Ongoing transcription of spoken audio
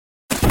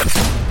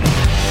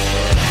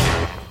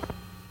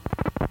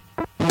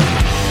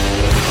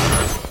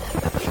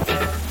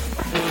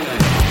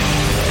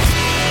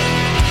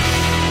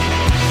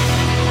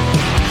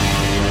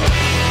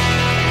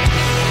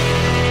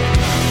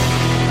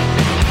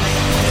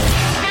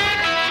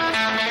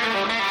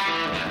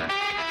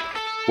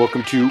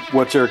Welcome to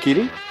What's Eric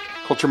Eating?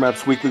 Culture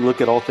Map's weekly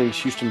look at all things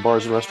Houston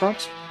bars and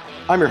restaurants.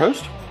 I'm your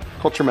host,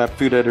 Culture Map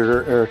food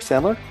editor Eric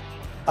Sandler.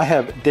 I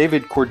have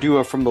David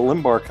Cordúa from the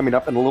Lymbar coming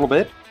up in a little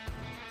bit.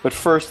 But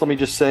first, let me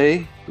just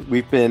say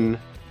we've been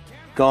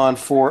gone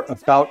for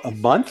about a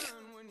month.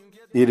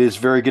 It is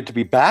very good to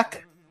be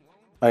back.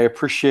 I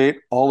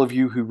appreciate all of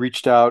you who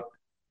reached out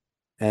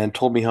and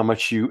told me how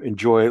much you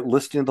enjoy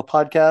listening to the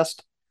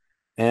podcast.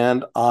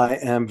 And I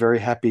am very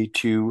happy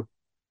to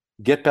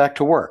get back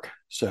to work.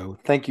 So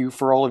thank you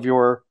for all of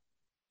your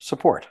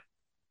support.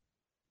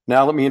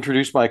 Now let me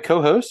introduce my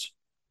co-host.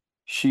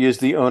 She is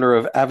the owner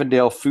of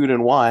Avondale Food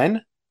and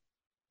Wine,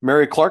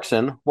 Mary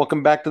Clarkson.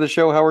 Welcome back to the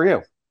show. How are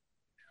you?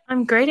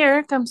 I'm great,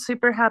 Eric. I'm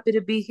super happy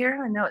to be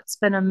here. I know it's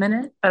been a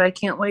minute, but I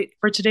can't wait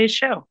for today's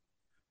show.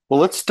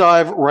 Well, let's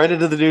dive right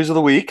into the news of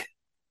the week.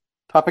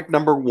 Topic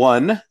number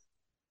one,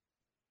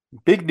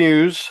 big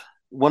news.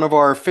 One of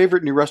our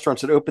favorite new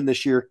restaurants that opened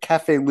this year,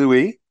 Cafe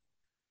Louis,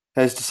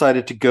 has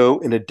decided to go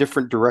in a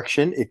different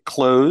direction. It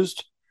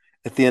closed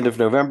at the end of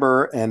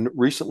November and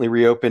recently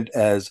reopened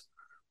as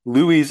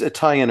Louis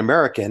Italian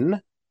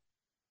American,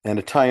 an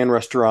Italian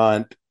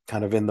restaurant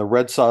kind of in the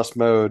red sauce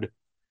mode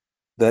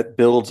that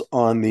builds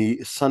on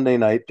the Sunday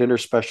night dinner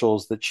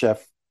specials that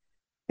Chef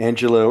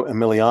Angelo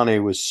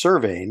Emiliani was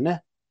serving.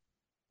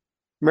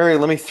 Mary,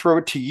 let me throw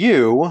it to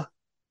you.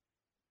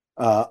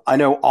 I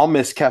know I'll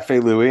miss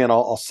Cafe Louis, and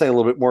I'll say a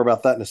little bit more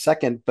about that in a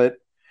second. But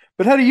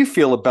how do you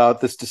feel about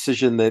this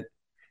decision that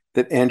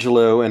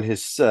Angelo and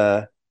his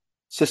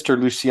sister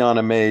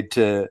Luciana made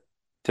to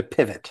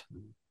pivot?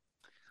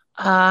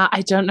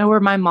 I don't know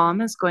where my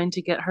mom is going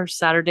to get her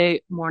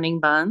Saturday morning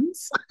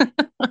buns.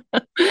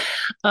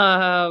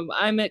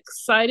 I'm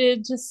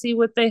excited to see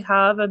what they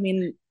have. I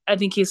mean, I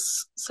think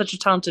he's such a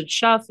talented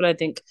chef, and I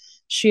think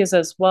she is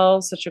as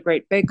well, such a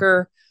great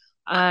baker.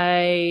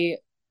 I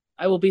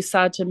I will be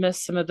sad to miss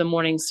some of the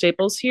morning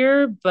staples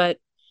here, but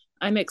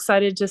I'm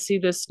excited to see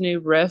this new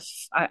riff.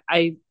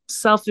 I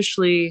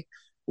selfishly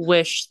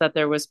wish that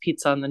there was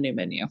pizza on the new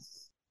menu.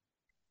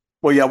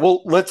 Well, yeah,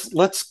 well,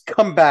 let's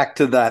come back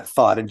to that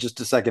thought in just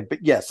a second.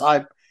 But yes,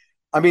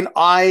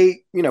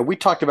 we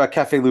talked about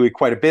Cafe Louis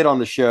quite a bit on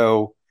the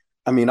show.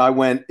 I mean, I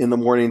went in the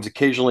mornings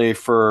occasionally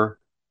for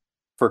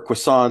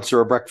croissants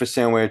or a breakfast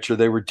sandwich, or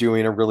they were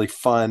doing a really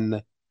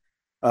fun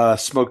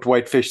smoked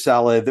whitefish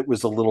salad that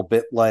was a little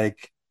bit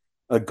like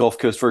a Gulf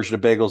Coast version of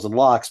bagels and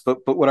lox. But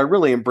what I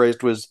really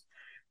embraced was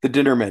the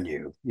dinner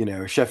menu. You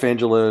know, Chef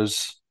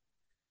Angelo's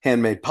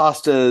handmade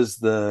pastas,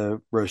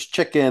 the roast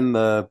chicken,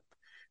 the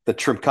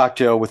shrimp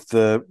cocktail with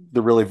the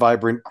really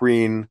vibrant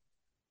green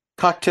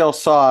cocktail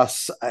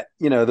sauce.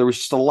 There was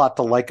just a lot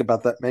to like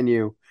about that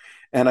menu,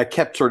 and I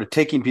kept sort of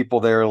taking people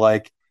there,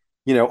 like,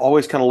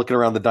 always kind of looking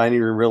around the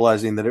dining room,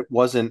 realizing that it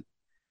wasn't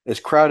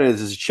as crowded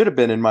as it should have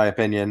been, in my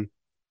opinion,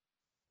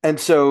 and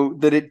so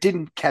that it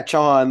didn't catch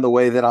on the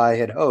way that I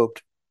had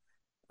hoped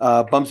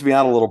bums me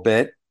out a little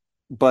bit.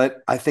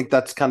 But I think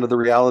that's kind of the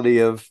reality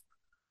of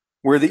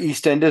where the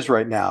East End is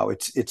right now.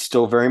 It's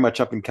still very much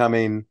up and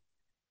coming,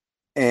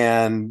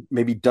 and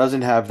maybe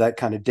doesn't have that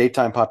kind of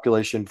daytime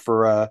population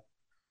for a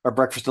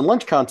breakfast and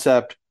lunch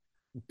concept,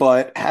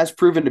 but has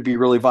proven to be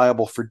really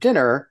viable for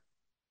dinner.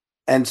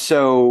 And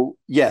so,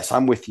 yes,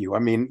 I'm with you. I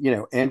mean,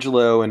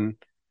 Angelo and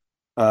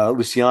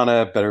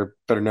Luciana, better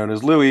known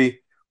as Louis,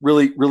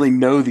 really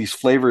know these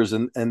flavors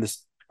and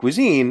this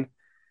cuisine.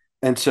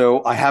 And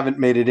so I haven't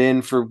made it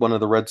in for one of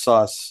the red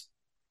sauce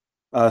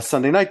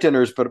Sunday night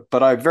dinners,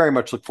 but I very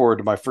much look forward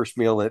to my first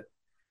meal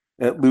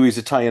at Louis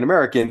Italian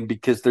American,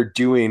 because they're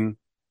doing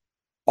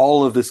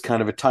all of this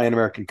kind of Italian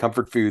American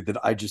comfort food that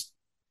I just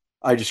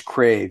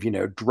crave,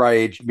 dry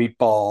aged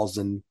meatballs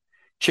and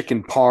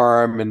chicken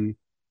parm and,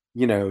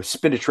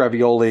 spinach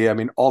ravioli. I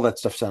mean, all that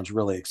stuff sounds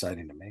really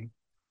exciting to me.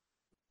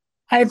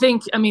 I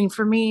mean,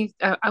 for me,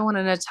 I want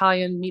an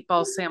Italian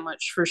meatball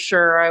sandwich for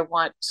sure. I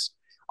want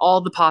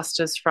all the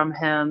pastas from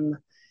him.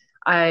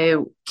 I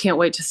can't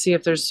wait to see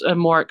if there's a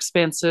more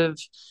expansive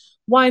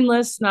wine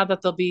list now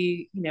that they'll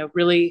be,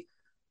 really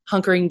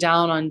hunkering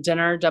down on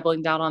dinner,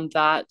 doubling down on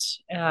that.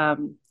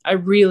 I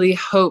really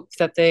hope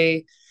that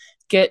they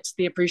get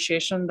the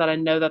appreciation that I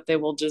know that they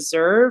will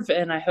deserve,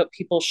 and I hope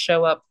people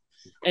show up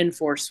in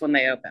force when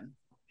they open.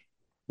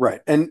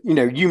 Right. And,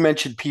 you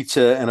mentioned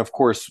pizza. And of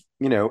course,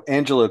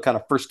 Angelo kind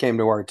of first came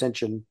to our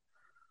attention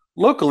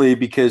locally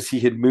because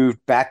he had moved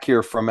back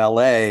here from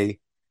LA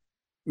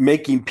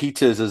making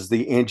pizzas as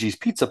the Angie's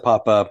Pizza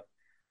pop up,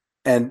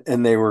 and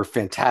they were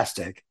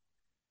fantastic.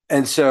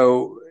 And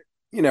so,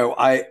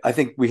 I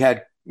think we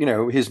had,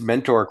 his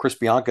mentor, Chris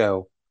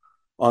Bianco,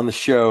 on the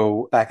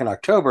show back in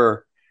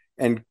October,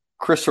 and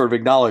Chris sort of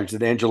acknowledged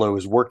that Angelo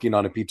is working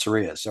on a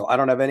pizzeria. So I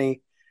don't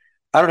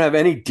have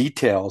any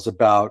details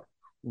about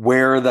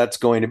where that's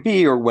going to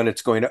be or when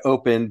it's going to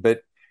open.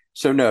 But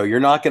so no, you're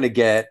not going to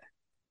get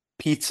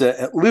pizza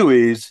at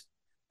Louis,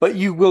 but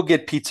you will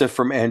get pizza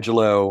from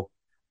Angelo,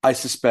 I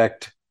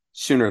suspect,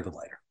 sooner than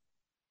later.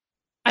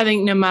 I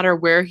think no matter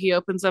where he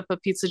opens up a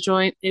pizza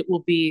joint, it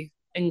will be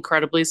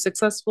incredibly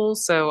successful.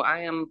 So I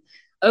am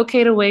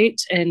okay to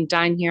wait and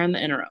dine here in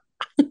the interim.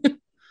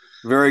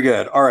 Very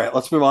good. All right,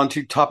 let's move on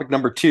to topic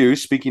number two.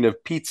 Speaking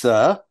of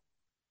pizza,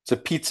 it's a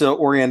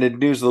pizza-oriented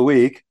news of the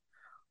week.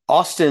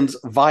 Austin's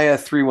Via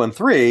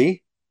 313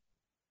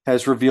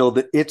 has revealed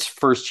that its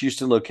first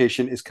Houston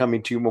location is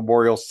coming to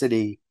Memorial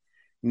City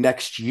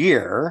next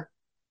year.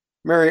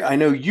 Mary, I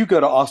know you go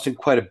to Austin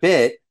quite a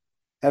bit.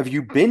 Have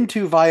you been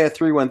to Via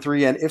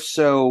 313? And if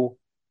so,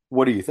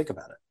 what do you think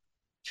about it?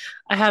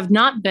 I have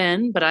not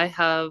been, but I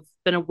have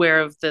been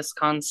aware of this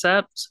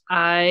concept.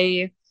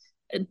 A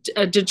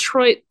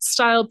Detroit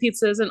style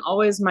pizza isn't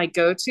always my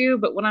go-to,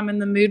 but when I'm in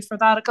the mood for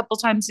that a couple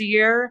times a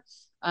year,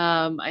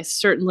 I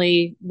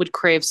certainly would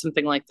crave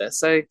something like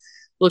this. I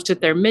looked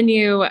at their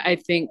menu. I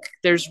think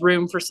there's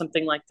room for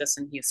something like this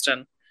in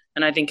Houston,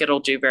 and I think it'll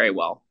do very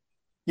well.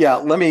 Yeah,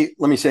 let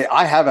me say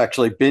I have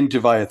actually been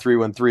to Via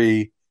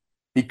 313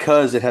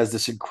 because it has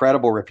this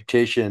incredible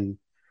reputation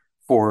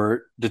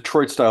for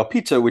Detroit style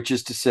pizza, which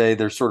is to say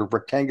they're sort of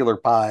rectangular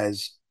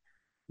pies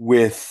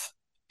with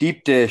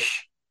deep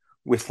dish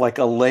with like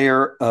a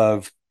layer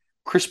of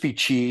crispy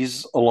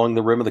cheese along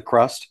the rim of the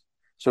crust.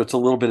 So it's a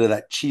little bit of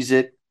that Cheez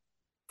It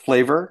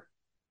flavor.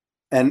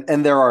 And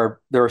there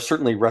are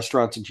certainly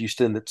restaurants in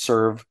Houston that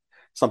serve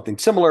something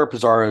similar.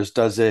 Pizarro's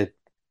does it,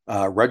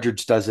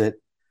 Rudyard's does it,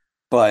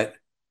 but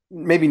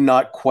maybe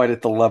not quite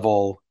at the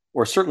level,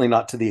 or certainly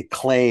not to the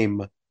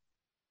acclaim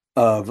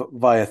of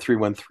Via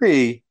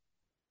 313.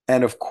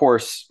 And of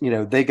course,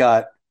 they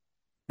got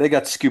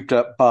scooped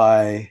up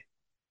by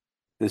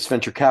this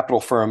venture capital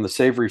firm, the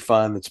Savory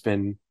Fund, that's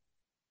been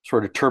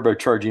sort of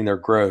turbocharging their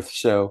growth.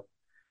 So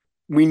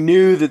we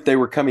knew that they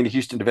were coming to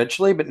Houston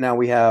eventually, but now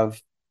we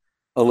have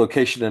a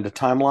location and a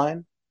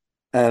timeline.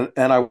 And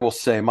I will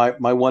say my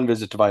one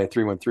visit to Via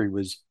 313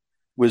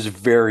 was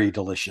very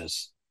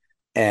delicious.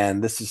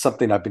 And this is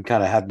something I've been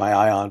kind of had my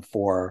eye on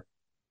for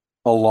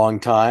a long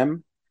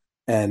time.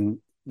 And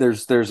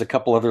there's a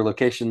couple other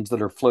locations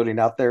that are floating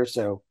out there.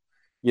 So,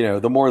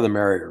 the more the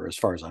merrier as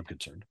far as I'm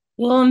concerned.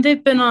 Well, and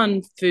they've been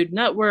on Food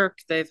Network.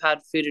 They've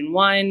had Food and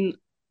Wine,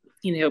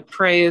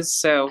 praise.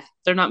 So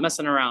they're not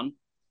messing around.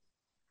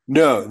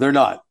 No, they're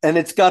not. And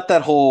it's got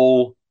that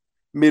whole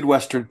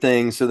Midwestern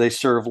thing. So they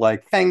serve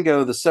like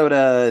Fango, the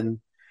soda,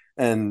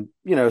 and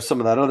some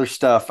of that other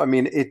stuff. I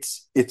mean,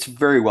 it's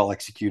very well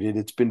executed.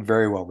 It's been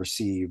very well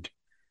received.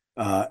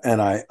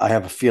 And I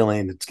have a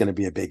feeling it's going to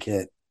be a big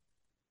hit.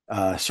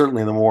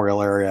 Certainly in the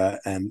Memorial area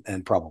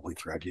and probably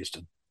throughout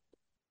Houston.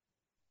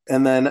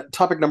 And then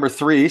topic number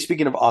three,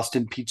 speaking of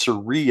Austin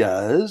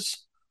pizzerias,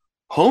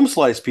 Home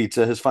Slice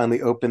Pizza has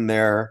finally opened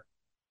their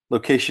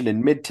location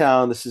in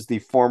Midtown. This is the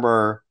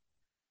former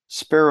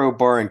Sparrow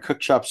Bar and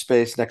Cook Shop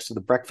space next to the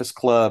Breakfast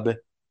Club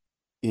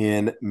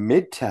in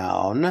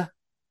Midtown.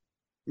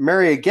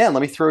 Mary, again,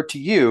 let me throw it to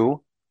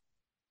you.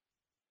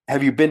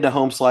 Have you been to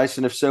Home Slice?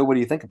 And if so, what do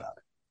you think about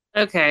it?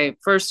 Okay,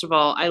 first of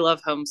all, I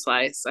love Home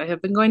Slice. I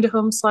have been going to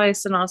Home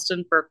Slice in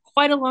Austin for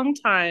quite a long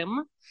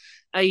time.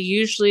 I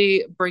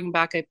usually bring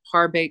back a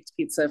par baked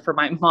pizza for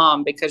my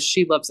mom because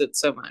she loves it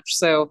so much.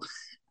 So,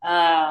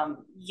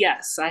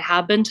 yes, I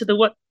have been to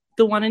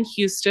the one in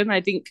Houston.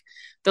 I think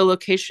the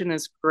location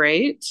is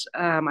great.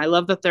 I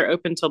love that they're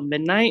open till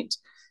midnight,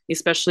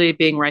 especially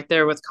being right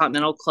there with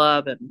Continental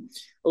Club and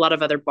a lot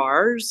of other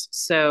bars.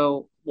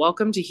 So,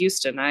 welcome to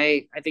Houston.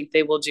 I think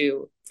they will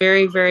do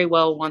very, very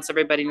well once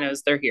everybody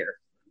knows they're here.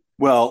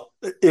 Well,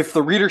 if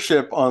the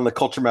readership on the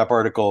Culture Map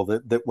article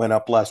that went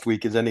up last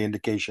week is any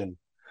indication,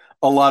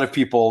 a lot of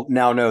people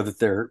now know that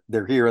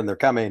they're here and they're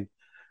coming.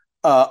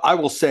 I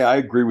will say I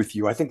agree with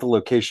you. I think the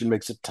location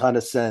makes a ton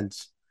of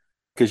sense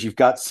because you've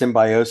got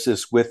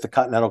symbiosis with the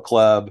Continental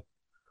Club,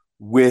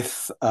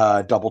 with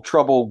Double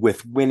Trouble,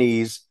 with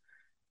Winnie's,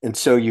 and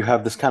so you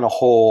have this kind of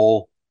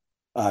whole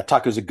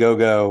Tacos a Go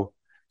Go.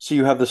 So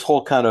you have this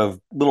whole kind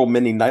of little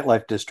mini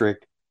nightlife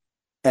district.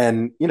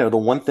 And the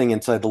one thing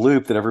inside the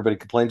loop that everybody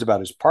complains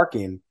about is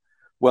parking.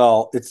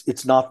 Well,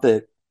 it's not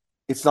that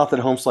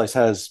Home Slice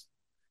has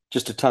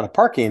just a ton of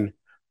parking,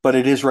 but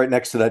it is right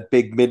next to that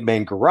big mid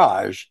main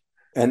garage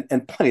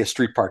and plenty of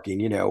street parking.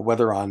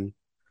 Whether on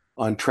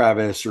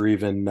Travis or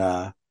even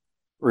on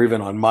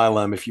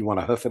Milam if you want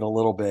to hoof it a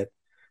little bit.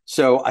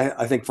 So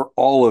I think for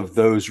all of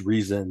those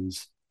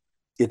reasons,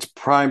 it's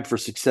primed for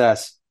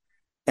success.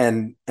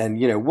 And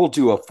we'll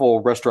do a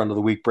full restaurant of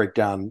the week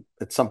breakdown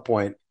at some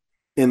point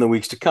in the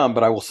weeks to come.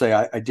 But I will say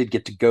I did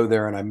get to go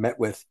there and I met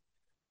with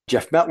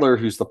Jeff Metler,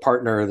 who's the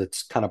partner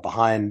that's kind of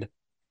behind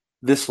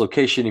this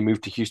location. He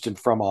moved to Houston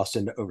from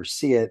Austin to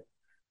oversee it.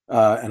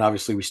 And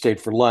obviously we stayed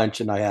for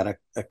lunch and I had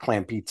a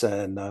clam pizza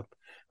and a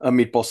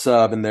meatball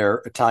sub and their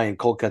Italian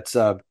cold cut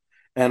sub.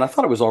 And I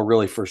thought it was all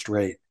really first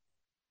rate.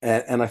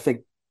 And I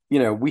think,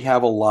 we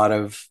have a lot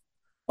of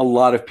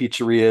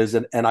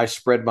pizzerias and I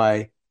spread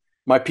my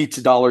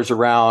pizza dollars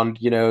around,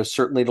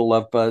 certainly to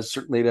Love Buzz,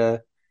 certainly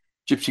to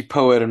Gypsy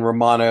Poet and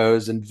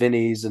Romano's and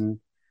Vinny's and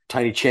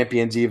Tiny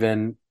Champions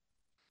even.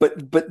 But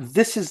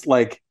this is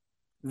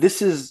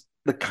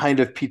the kind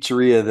of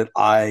pizzeria that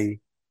I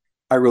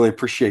really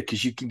appreciate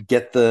because you can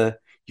get the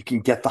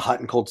hot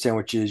and cold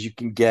sandwiches, you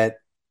can get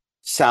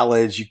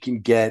salads, you can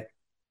get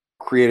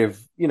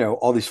creative,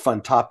 all these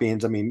fun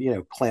toppings. I mean,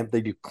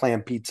 they do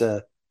clam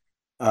pizza,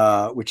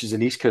 which is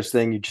an East Coast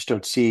thing you just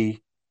don't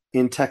see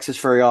in Texas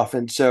very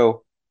often.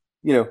 So,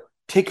 you know,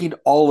 taking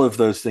all of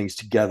those things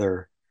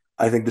together,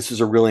 I think this is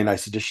a really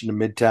nice addition to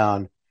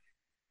Midtown,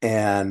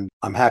 and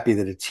I'm happy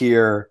that it's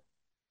here.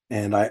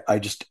 And I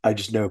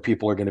just know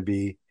people are going to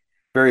be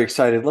very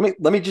excited.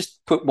 Let me just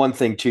put one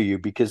thing to you,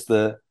 because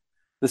the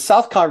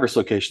South Congress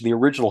location, the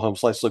original Home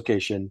Slice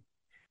location,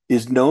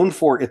 is known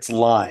for its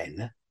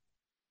line.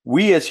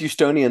 We as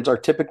Houstonians are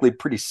typically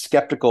pretty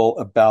skeptical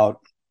about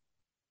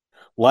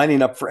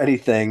lining up for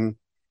anything.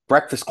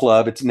 Breakfast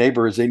Club, its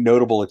neighbor, is a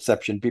notable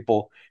exception.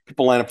 People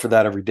line up for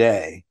that every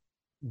day.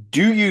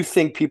 Do you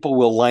think people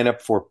will line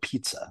up for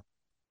pizza?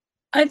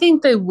 I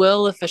think they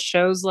will if a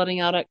show's letting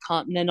out at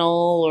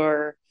Continental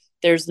or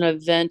there's an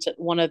event at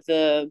one of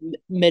the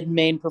mid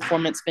main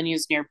performance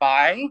venues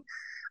nearby.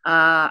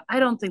 I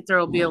don't think there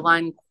will be a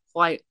line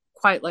quite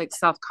like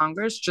South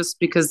Congress, just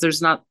because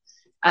there's not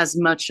as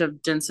much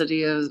of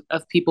density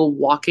of people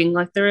walking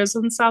like there is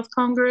in South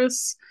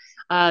Congress.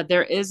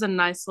 There is a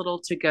nice little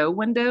to go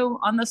window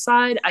on the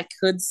side. I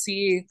could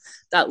see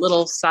that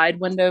little side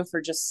window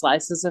for just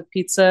slices of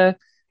pizza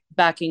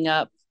backing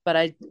up, but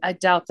I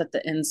doubt that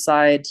the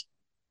inside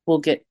will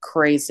get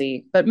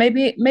crazy. But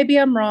maybe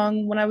I'm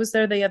wrong. When I was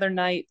there the other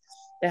night,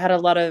 they had a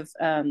lot of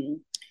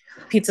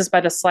pizzas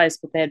by the slice,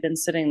 but they had been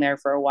sitting there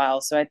for a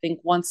while. So I think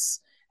once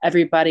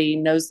everybody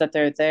knows that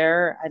they're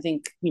there, I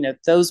think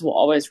those will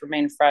always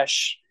remain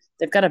fresh.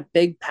 They've got a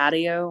big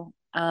patio.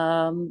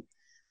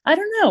 I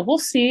don't know. We'll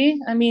see.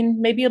 I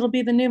mean, maybe it'll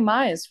be the new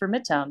Mize for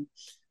Midtown.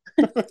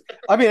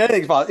 I mean,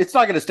 anything's possible. It's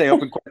not going to stay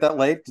open quite that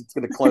late. It's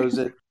going to close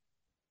at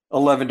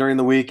 11 during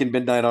the week and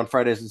midnight on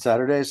Fridays and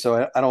Saturdays.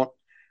 So I don't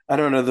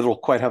know that it'll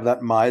quite have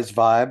that Mize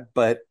vibe,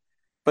 but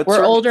We're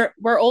certainly older.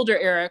 We're older,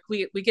 Eric.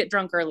 We get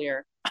drunk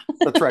earlier.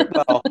 that's right.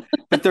 Well,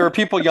 but there are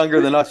people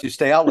younger than us who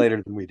stay out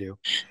later than we do,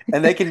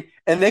 and they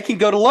can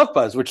go to Love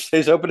Buzz, which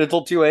stays open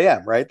until 2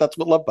 a.m. Right? That's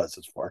what Love Buzz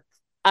is for.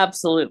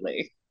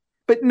 Absolutely.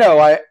 But no,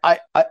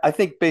 I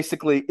think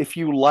basically if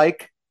you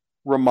like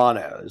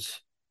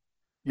Romano's,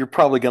 you're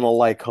probably going to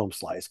like Home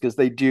Slice, because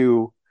they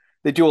do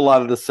a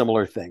lot of the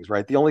similar things,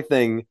 right? The only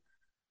thing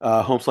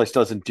Home Slice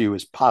doesn't do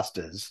is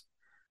pastas,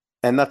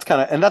 and that's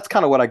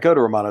kind of what I go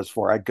to Romano's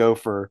for. I go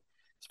for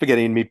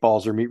spaghetti and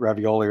meatballs or meat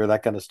ravioli or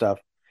that kind of stuff,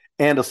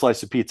 and a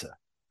slice of pizza.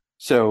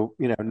 So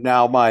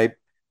now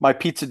my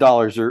pizza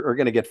dollars are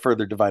going to get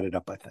further divided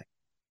up, I think.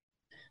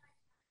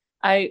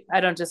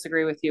 I don't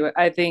disagree with you.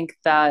 I think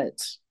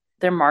that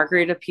their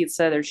margarita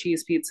pizza, their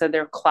cheese pizza,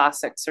 their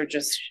classics are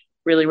just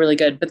really, really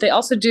good. But they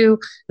also do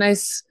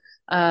nice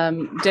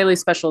daily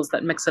specials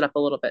that mix it up a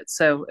little bit,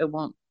 so it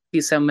won't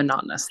be so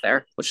monotonous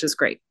there, which is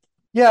great.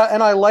 Yeah,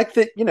 and I like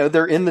that,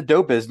 they're in the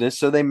dough business,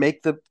 so they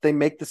make the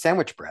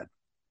sandwich bread.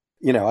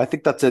 I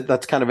think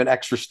that's kind of an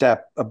extra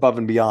step above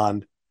and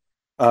beyond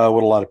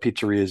what a lot of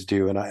pizzerias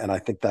do, and I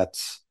think that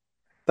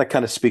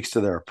kind of speaks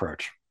to their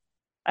approach.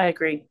 I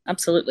agree.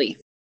 Absolutely.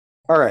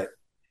 All right,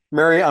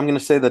 Mary, I'm going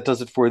to say that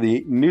does it for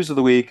the news of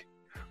the week.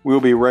 We'll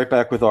be right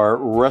back with our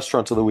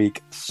restaurants of the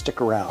week.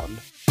 Stick around.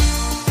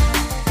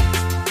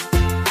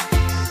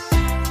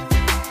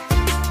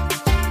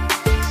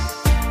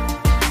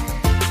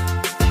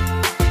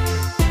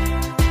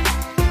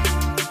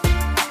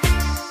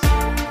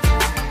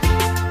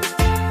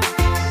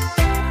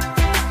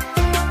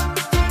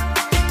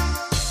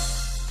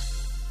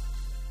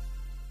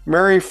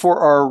 Mary,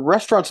 for our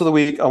restaurants of the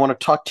week, I want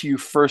to talk to you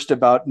first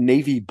about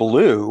Navy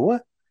Blue.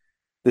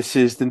 This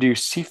is the new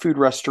seafood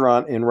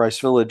restaurant in Rice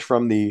Village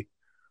from the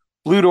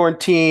Bludorn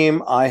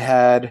team. I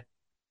had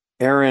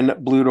Aaron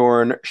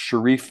Bludorn,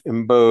 Sharif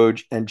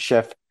Imboj, and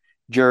Chef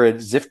Jared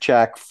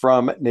Zifchak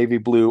from Navy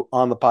Blue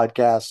on the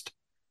podcast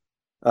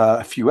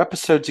a few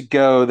episodes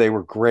ago. They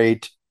were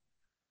great,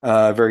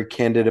 very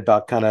candid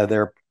about kind of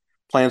their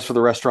plans for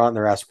the restaurant and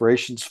their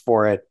aspirations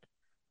for it.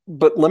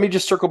 But let me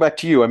just circle back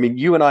to you. I mean,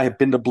 you and I have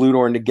been to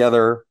Bludorn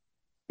together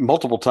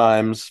multiple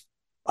times.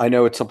 I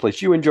know it's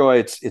someplace you enjoy.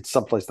 It's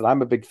someplace that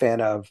I'm a big fan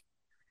of.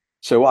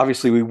 So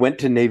obviously, we went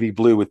to Navy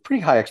Blue with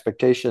pretty high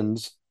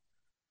expectations.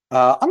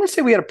 I'm going to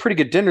say we had a pretty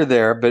good dinner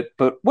there,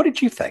 but what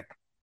did you think?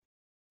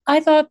 I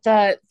thought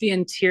that the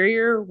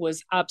interior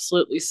was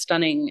absolutely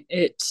stunning.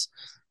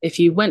 If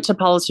you went to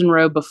Politan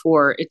Row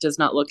before, it does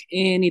not look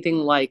anything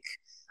like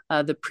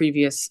the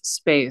previous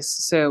space.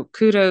 So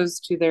kudos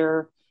to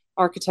their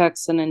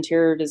architects and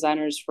interior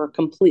designers for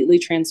completely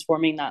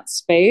transforming that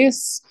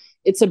space.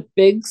 It's a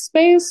big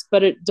space,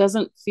 but it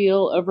doesn't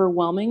feel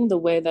overwhelming the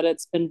way that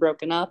it's been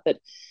broken up.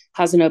 It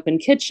has an open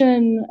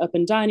kitchen,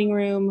 open dining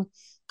room,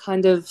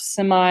 kind of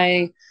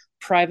semi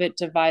private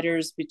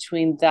dividers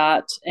between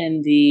that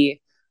and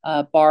the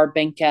bar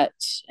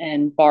banquette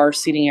and bar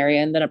seating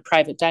area, and then a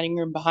private dining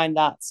room behind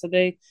that. So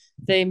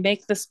they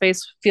make the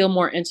space feel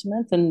more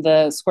intimate than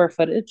the square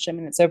footage. I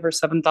mean, it's over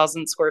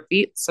 7,000 square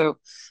feet, so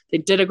they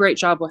did a great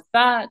job with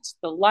that.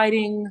 The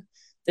lighting,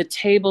 the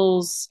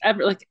tables,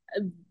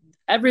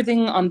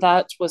 everything on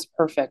that was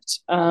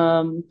perfect.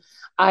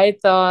 I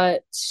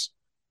thought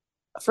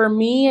For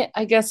me,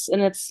 I guess,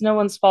 and it's no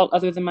one's fault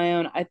other than my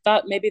own, I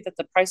thought maybe that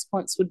the price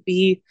points would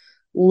be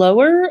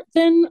lower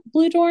than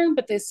Blue Dorn,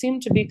 but they seem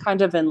to be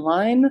kind of in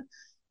line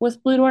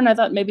with Blue Dorn. I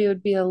thought maybe it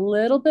would be a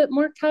little bit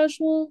more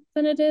casual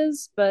than it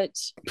is, but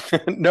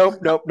Nope,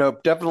 nope, nope.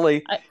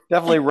 I,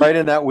 Definitely right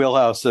in that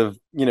wheelhouse of,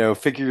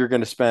 figure you're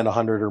going to spend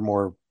 100 or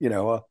more,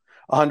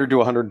 100 to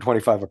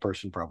 125 a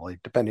person, probably,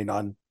 depending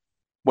on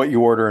what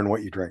you order and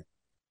what you drink.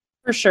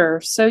 for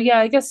sure. So yeah,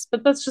 I guess,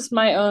 but that's just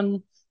my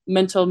own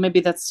mental. Maybe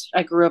that's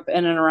I grew up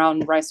in and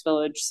around Rice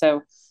Village,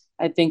 so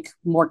I think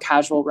more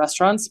casual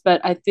restaurants.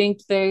 But I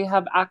think they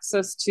have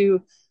access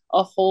to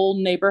a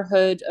whole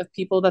neighborhood of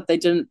people that they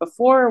didn't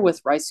before,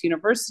 with Rice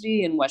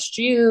University and West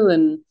U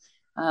and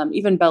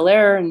even Bel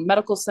Air and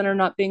Medical Center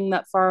not being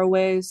that far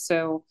away.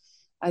 So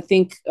I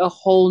think a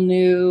whole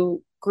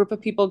new group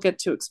of people get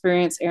to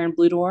experience Aaron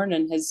Bludorn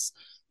and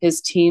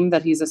his team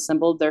that he's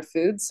assembled their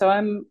food. So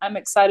I'm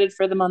excited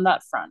for them on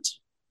that front.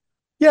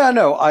 Yeah,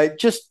 no, I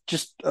just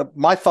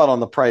my thought on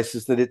the price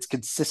is that it's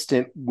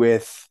consistent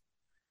with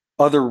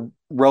other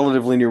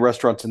relatively new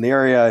restaurants in the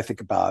area. I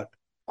think about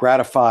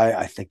Gratify,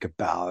 I think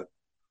about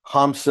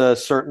Hamsa,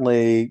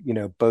 certainly,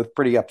 both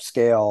pretty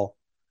upscale.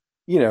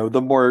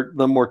 The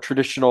more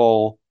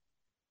traditional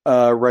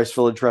Rice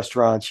Village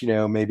restaurants,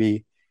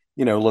 maybe,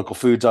 local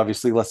foods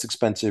obviously less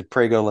expensive,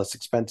 Prego less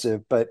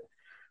expensive, but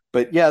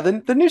yeah,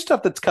 the new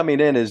stuff that's coming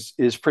in is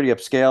pretty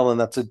upscale, and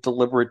that's a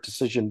deliberate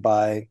decision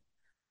by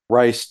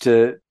Rice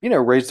to,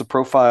 raise the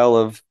profile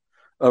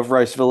of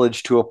Rice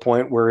Village to a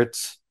point where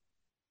it's,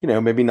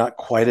 maybe not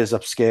quite as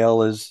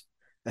upscale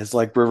as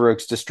like River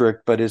Oaks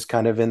District, but is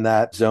kind of in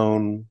that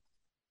zone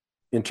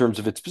in terms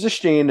of its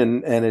positioning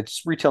and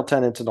its retail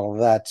tenants and all of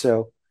that.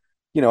 So,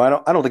 I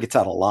don't think it's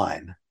out of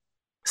line.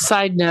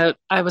 Side note,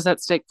 I was at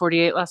Steak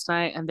 48 last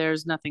night, and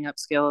there's nothing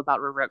upscale about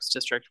River Oaks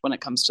District when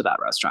it comes to that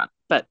restaurant.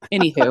 But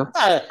anywho,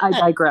 I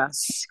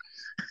digress.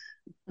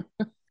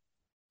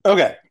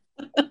 Okay.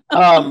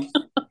 Um,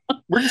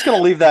 we're just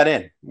gonna leave that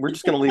in. We're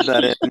just gonna leave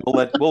that in.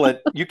 We'll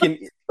let you can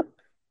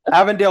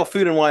Avondale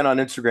Food and Wine on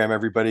Instagram,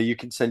 everybody. You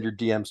can send your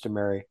DMs to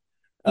Mary.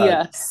 Uh,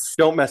 Yes.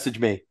 don't message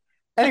me.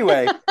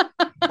 Anyway,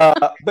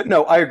 but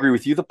no, I agree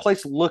with you. The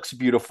place looks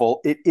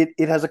beautiful.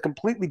 It has a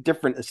completely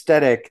different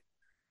aesthetic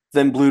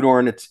than Blue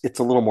Dorn. It's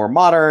a little more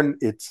modern.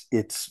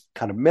 It's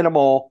kind of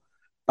minimal,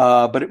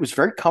 but it was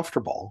very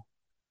comfortable.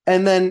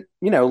 And then,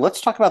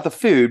 let's talk about the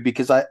food,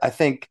 because I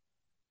think,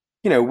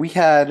 we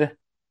had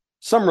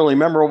some really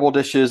memorable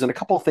dishes and a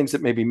couple of things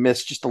that maybe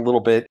missed just a little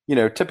bit,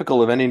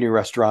 typical of any new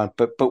restaurant.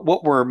 But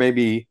what were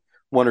maybe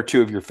one or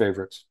two of your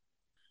favorites?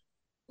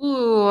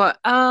 Ooh,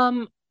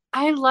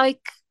 I like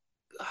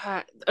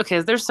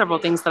okay, there's several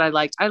things that I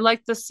liked. I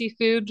like the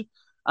seafood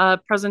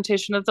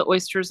presentation of the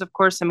oysters, of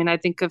course. I mean, I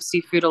think of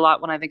seafood a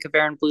lot when I think of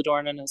Aaron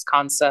Bludorn and his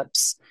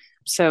concepts.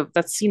 So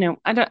that's,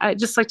 I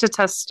just like to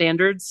test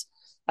standards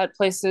at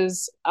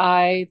places.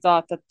 I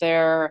thought that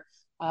their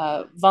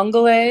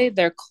vongole,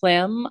 their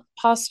clam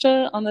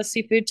pasta on the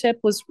seafood tip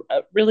was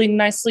really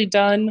nicely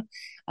done.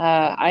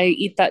 I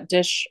eat that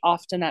dish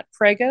often at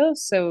Prego,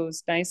 so it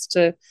was nice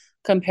to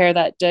compare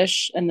that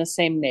dish in the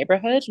same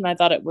neighborhood. And I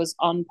thought it was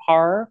on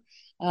par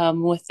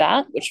with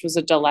that, which was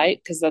a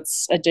delight because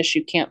that's a dish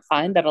you can't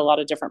find at a lot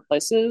of different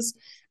places.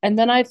 And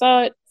then I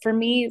thought for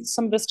me,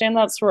 some of the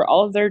standouts were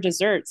all of their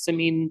desserts. I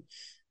mean,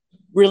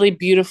 really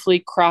beautifully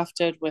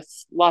crafted with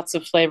lots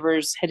of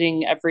flavors,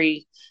 hitting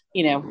every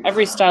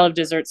style of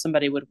dessert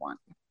somebody would want.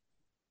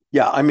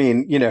 Yeah, I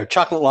mean,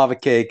 chocolate lava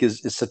cake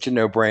is such a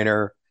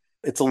no-brainer.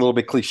 It's a little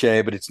bit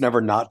cliche, but it's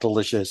never not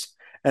delicious.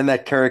 And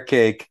that carrot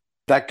cake,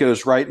 that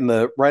goes right at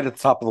the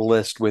top of the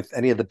list with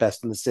any of the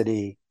best in the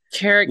city.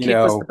 Carrot You cake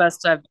was the know,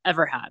 best I've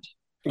ever had.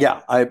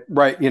 yeah,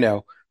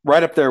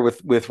 right up there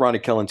with Ronnie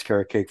Killen's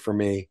carrot cake for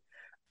me.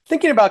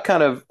 Thinking about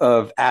kind of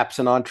apps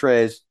and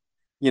entrees,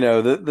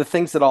 the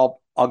things that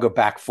I'll go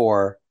back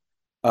for,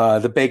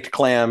 the baked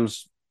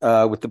clams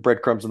with the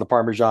breadcrumbs and the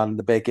parmesan and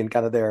the bacon,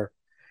 kind of their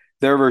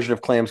version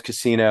of clams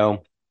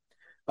casino.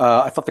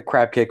 I thought the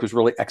crab cake was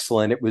really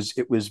excellent. It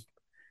was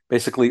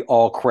basically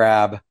all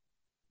crab,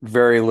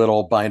 very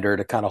little binder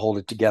to kind of hold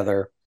it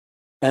together.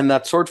 And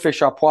that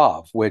swordfish au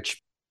poivre,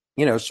 which,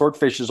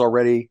 swordfish is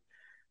already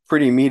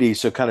pretty meaty,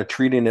 so kind of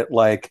treating it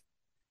like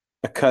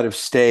a cut of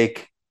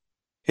steak,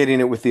 hitting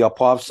it with the au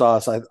poivre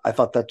sauce, I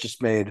thought that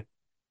just made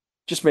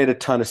a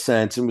ton of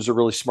sense and was a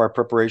really smart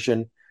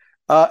preparation.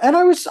 And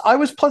I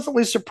was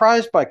pleasantly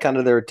surprised by kind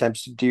of their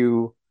attempts to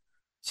do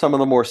some of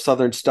the more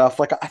southern stuff.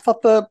 Like I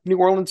thought the New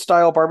Orleans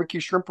style barbecue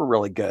shrimp were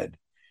really good.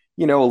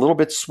 A little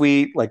bit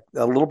sweet, like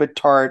a little bit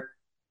tart.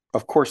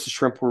 Of course, the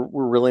shrimp were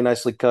really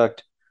nicely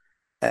cooked.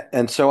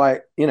 And so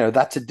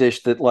that's a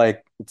dish that,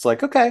 like, it's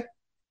like, okay,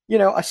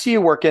 I see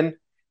you working.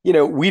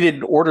 We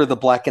didn't order the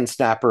blackened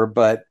snapper,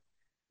 but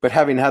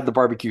having had the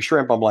barbecue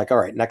shrimp, I'm like, all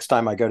right, next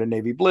time I go to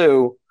Navy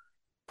Blue,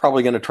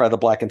 probably going to try the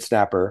blackened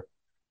snapper.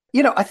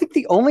 I think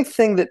the only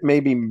thing that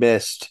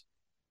missed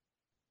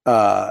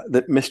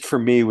for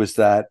me was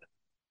that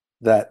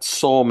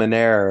sole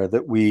menaire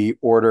that we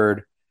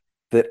ordered,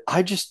 that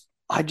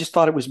I just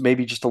thought it was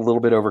maybe just a little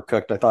bit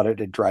overcooked. I thought it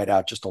had dried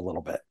out just a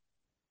little bit.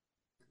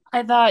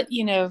 I thought,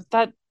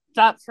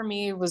 that for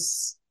me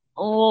was,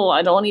 oh,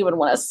 I don't even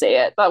want to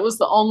say it. That was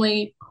the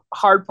only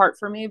hard part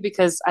for me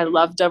because I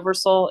love Dover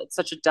sole. It's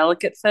such a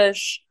delicate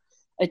fish.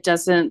 It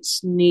doesn't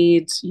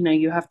need,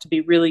 you have to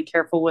be really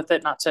careful with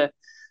it not to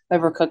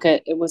overcook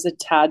it. It was a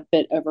tad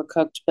bit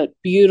overcooked, but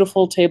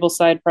beautiful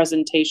tableside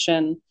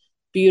presentation,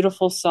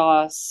 beautiful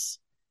sauce,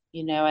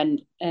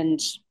 and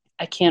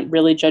I can't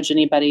really judge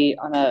anybody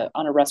on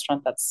a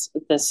restaurant that's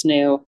this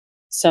new.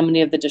 So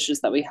many of the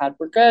dishes that we had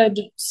were good.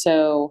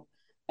 So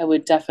I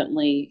would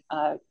definitely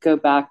go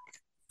back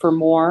for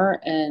more.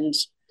 And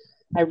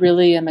I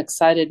really am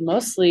excited,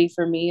 mostly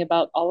for me,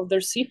 about all of their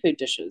seafood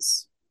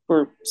dishes.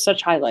 Were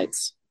such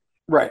highlights.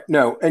 Right.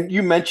 No, and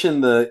you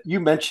mentioned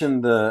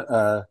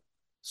the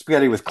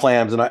spaghetti with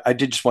clams, and I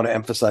did just want to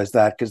emphasize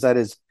that because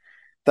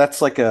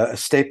that's like a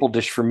staple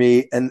dish for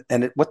me.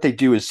 And what they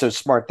do is so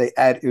smart. They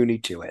add uni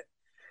to it,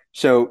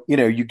 so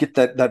you get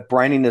that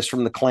brininess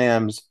from the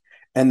clams,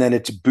 and then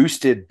it's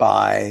boosted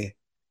by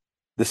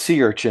the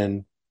sea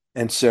urchin,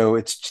 and so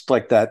it's just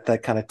like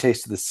that kind of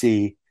taste of the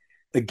sea.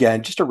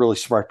 Again, just a really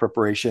smart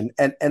preparation,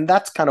 and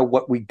that's kind of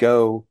what we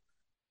go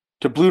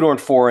to Blue Dorn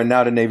for, and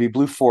now to Navy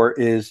Blue for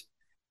is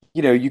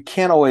you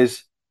can't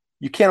always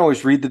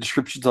read the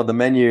descriptions on the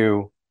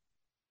menu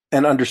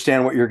and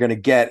understand what you're going to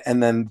get,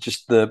 and then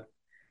just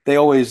they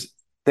always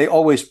they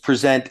always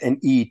present and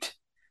eat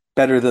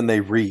better than they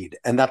read,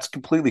 and that's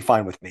completely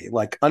fine with me.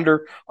 Like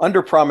under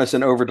promise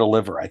and over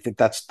deliver. I think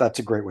that's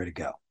a great way to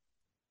go.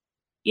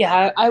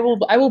 Yeah, I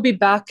will be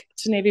back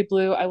to Navy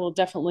Blue. I will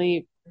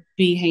definitely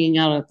be hanging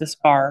out at this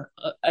bar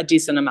a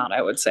decent amount,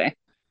 I would say.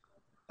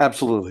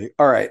 Absolutely.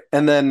 All right,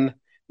 and then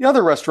the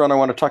other restaurant I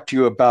want to talk to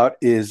you about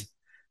is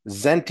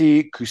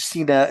Zenti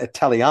Cucina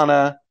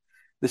Italiana.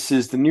 This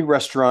is the new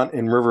restaurant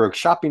in River Oaks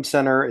Shopping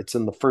Center. It's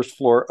in the first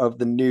floor of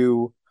the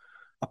new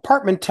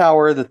apartment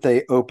tower that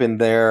they opened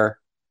there.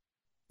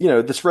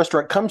 This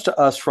restaurant comes to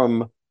us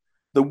from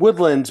the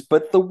Woodlands,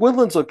 but the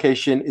Woodlands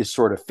location is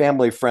sort of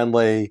family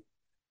friendly.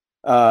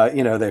 They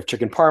have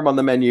chicken parm on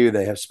the menu,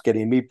 they have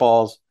spaghetti and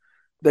meatballs.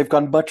 They've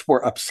gone much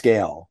more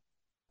upscale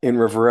in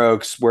River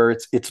Oaks, where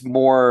it's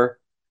more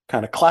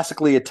kind of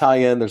classically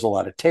Italian. There's a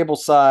lot of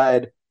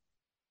tableside.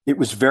 It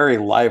was very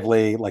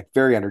lively, like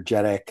very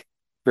energetic,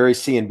 very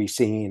see and be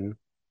seen.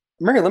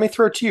 Mary, let me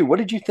throw it to you. What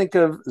did you think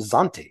of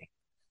Zanti?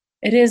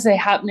 It is a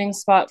happening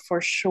spot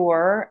for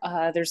sure.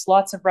 There's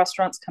lots of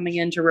restaurants coming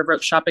into River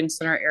Oaks Shopping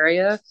Center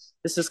area.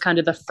 This is kind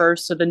of the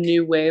first of the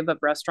new wave of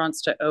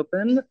restaurants to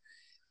open.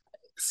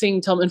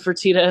 Seeing Tillman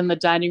Fertitta in the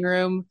dining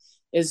room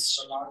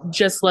is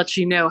just lets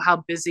you know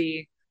how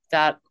busy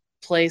that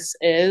place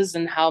is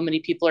and how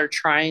many people are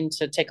trying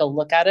to take a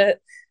look at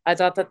it. I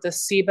thought that the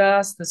sea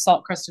bass, the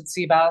salt crusted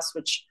sea bass,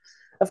 which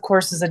of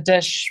course is a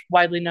dish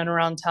widely known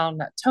around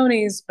town at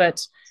Tony's,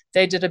 but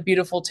they did a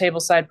beautiful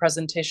tableside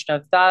presentation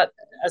of that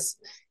as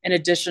in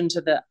addition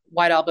to the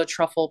white Alba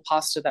truffle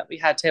pasta that we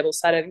had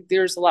tableside. I think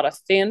there's a lot of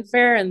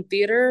fanfare and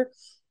theater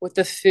with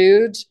the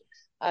food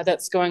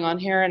that's going on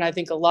here. And I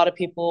think a lot of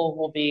people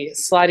will be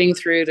sliding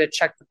through to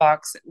check the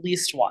box at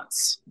least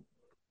once.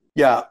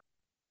 Yeah,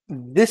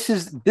 this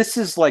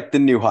is like the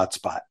new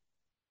hotspot.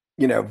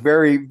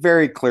 Very,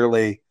 very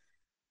clearly,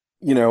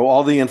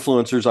 all the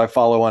influencers I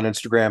follow on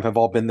Instagram have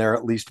all been there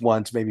at least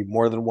once, maybe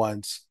more than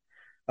once.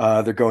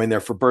 They're going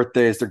there for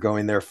birthdays, they're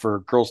going there for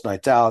girls'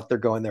 nights out, they're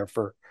going there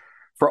for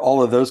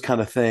all of those kind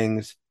of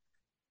things.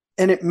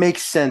 And it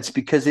makes sense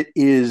because it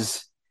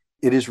is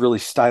really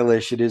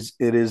stylish. It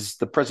is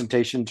the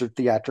presentations are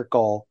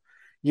theatrical.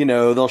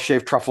 They'll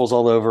shave truffles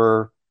all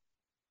over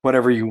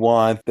whatever you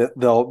want.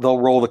 They'll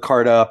roll the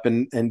cart up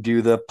and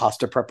do the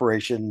pasta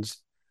preparations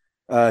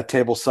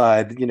table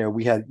side.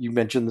 You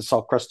mentioned the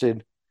salt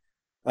crusted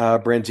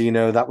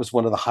branzino. That was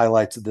one of the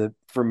highlights of the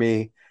for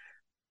me.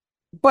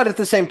 But at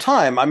the same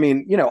time, I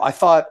mean, I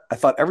thought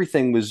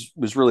everything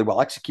was really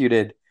well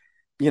executed.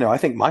 I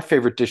think my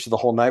favorite dish of the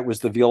whole night was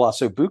the veal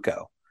osso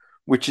buco,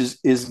 which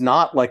is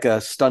not like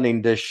a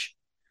stunning dish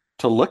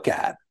to look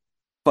at,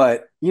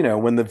 but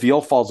when the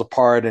veal falls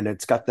apart and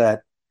it's got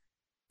that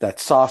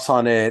sauce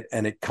on it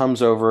and it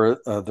comes over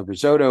the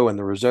risotto and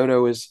the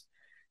risotto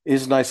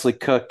is nicely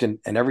cooked and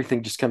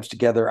everything just comes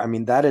together. I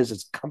mean, that is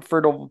as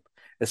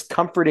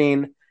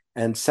comforting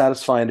and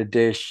satisfying a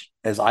dish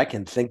as I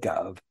can think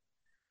of,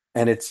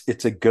 and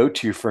it's a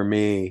go-to for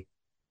me.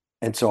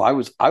 And so I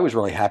was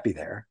really happy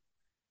there.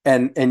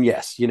 And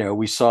yes,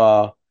 we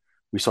saw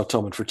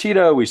Tillman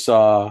Fertitta, we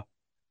saw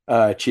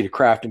Cheetah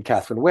Craft and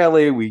Catherine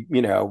Whaley. We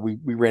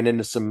ran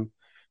into some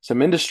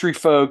industry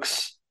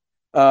folks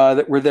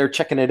that were there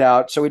checking it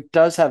out. So it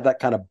does have that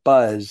kind of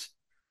buzz.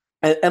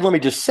 And let me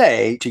just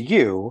say to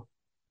you,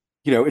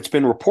 it's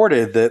been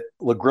reported that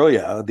La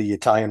Griglia, the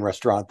Italian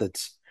restaurant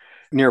that's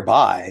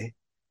nearby,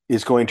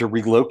 is going to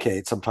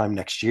relocate sometime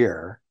next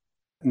year.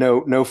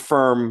 No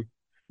firm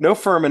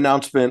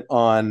announcement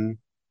on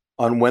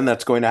when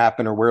that's going to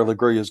happen or where La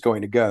Griglia is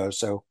going to go.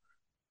 So,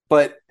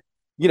 but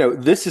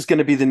this is going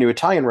to be the new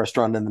Italian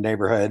restaurant in the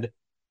neighborhood.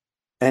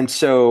 And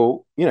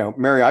so,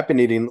 Mary, I've been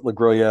eating La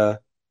Grilla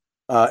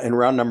in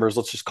round numbers,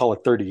 let's just call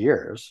it 30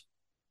 years.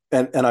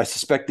 And I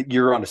suspect that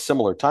you're on a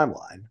similar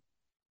timeline.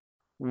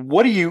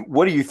 What do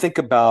you think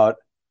about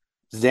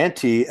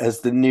Zanti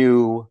as the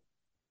new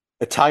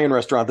Italian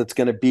restaurant that's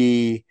going to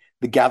be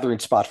the gathering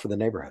spot for the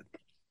neighborhood?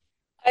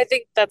 I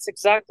think that's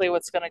exactly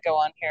what's going to go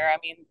on here. I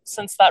mean,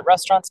 since that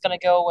restaurant's going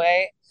to go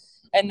away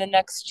in the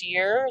next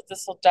year,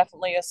 this will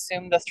definitely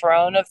assume the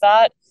throne of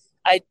that.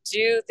 I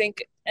do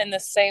think in the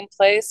same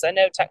place. I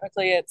know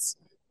technically it's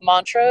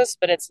Montrose,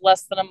 but it's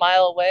less than a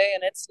mile away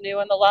and it's new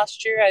in the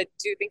last year. I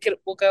do think it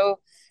will go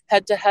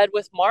head to head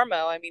with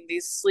Marmo. I mean,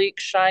 these sleek,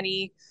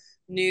 shiny,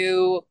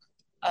 new,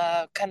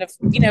 kind of,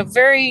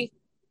 very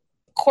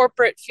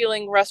corporate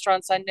feeling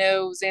restaurants. I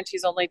know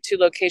Zanti's only two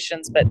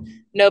locations, but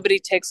nobody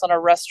takes on a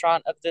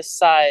restaurant of this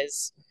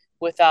size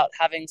without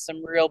having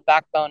some real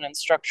backbone and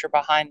structure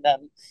behind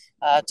them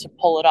to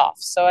pull it off.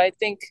 So I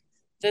think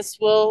this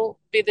will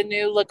be the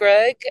new Le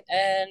Greg,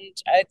 and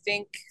I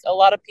think a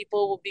lot of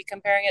people will be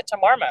comparing it to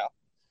Marmo.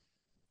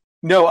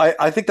 No,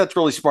 I think that's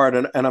really smart,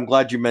 and I'm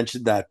glad you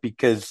mentioned that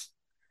because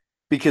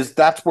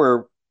that's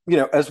where,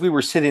 as we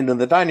were sitting in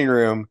the dining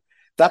room,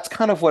 that's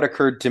kind of what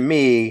occurred to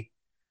me.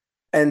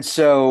 And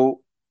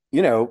so,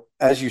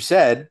 as you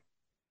said,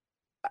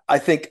 I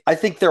think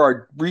there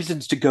are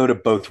reasons to go to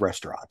both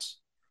restaurants,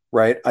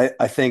 right?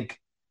 I think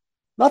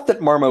not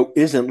that Marmo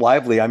isn't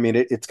lively. I mean,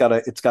 it's got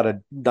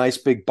a nice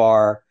big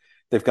bar.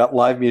 They've got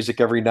live music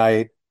every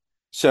night.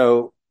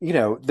 So,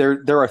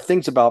 there are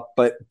things about,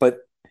 but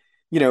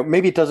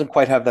maybe it doesn't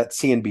quite have that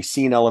see and be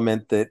seen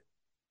element that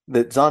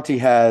Zanti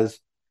has.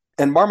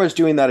 And Marmo's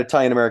doing that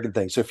Italian American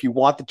thing. So if you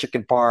want the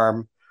chicken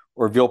parm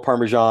or veal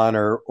parmesan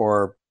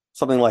or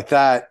something like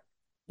that,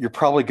 you're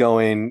probably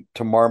going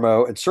to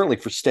Marmo, and certainly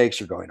for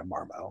steaks, you're going to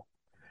Marmo.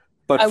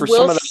 But I for some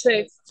will of the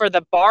say for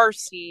the bar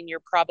scene,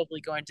 you're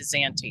probably going to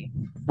Zanti.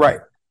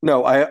 right,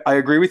 no, I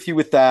agree with you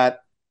with that.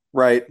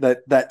 Right,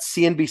 that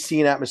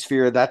CNBC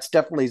atmosphere, that's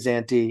definitely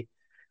Zanti.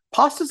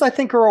 Pastas, I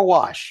think, are a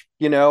wash.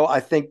 I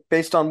think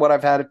based on what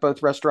I've had at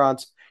both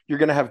restaurants, you're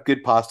going to have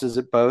good pastas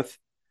at both.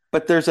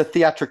 But there's a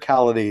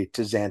theatricality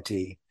to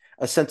Zanti,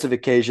 a sense of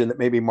occasion that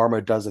maybe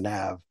Marmo doesn't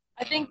have.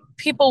 I think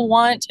people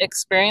want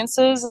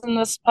experiences in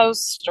this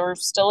post or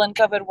still in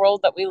COVID world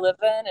that we live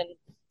in. And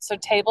so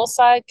table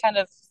side kind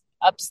of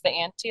ups the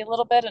ante a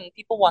little bit, and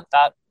people want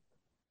that.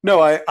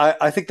 No,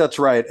 I think that's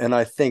right, and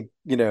I think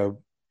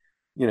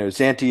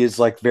Zanti is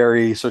like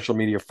very social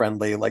media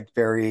friendly, like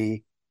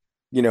very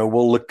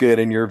will look good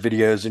in your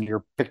videos and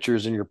your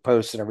pictures and your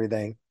posts and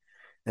everything.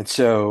 And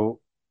so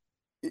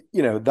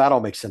that all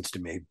makes sense to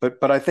me.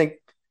 But I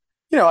think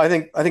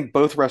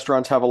both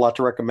restaurants have a lot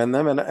to recommend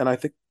them, and I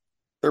think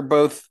they're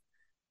both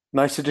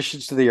nice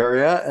additions to the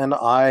area, and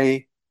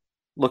I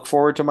look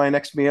forward to my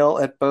next meal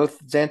at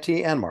both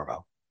Zanti and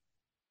Marvo.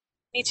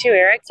 Me too,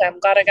 Eric. I'm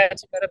glad I got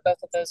to go to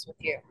both of those with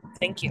you.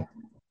 Thank you.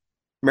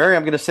 Mary,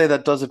 I'm going to say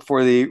that does it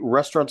for the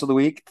restaurants of the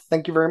week.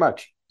 Thank you very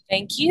much.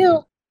 Thank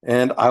you.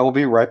 And I will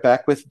be right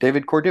back with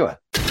David Cordua.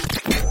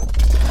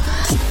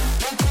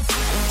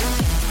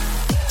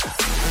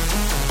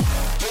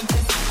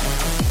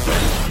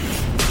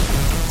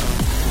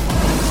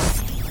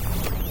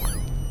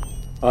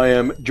 I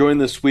am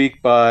joined this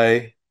week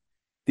by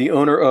the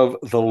owner of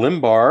the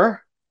Lymbar,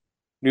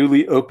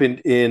 newly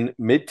opened in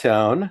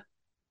Midtown.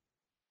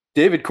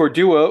 David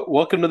Cordua,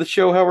 welcome to the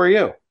show. How are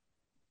you?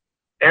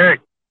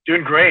 Eric,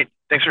 doing great.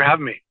 Thanks for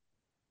having me.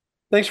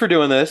 Thanks for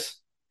doing this.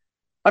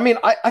 I mean,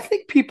 I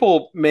think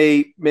people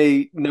may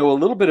know a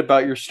little bit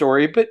about your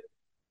story, but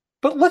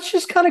let's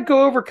just kind of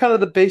go over kind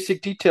of the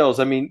basic details.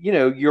 I mean,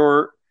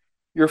 your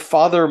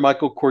father,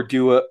 Michael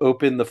Cordua,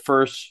 opened the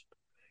first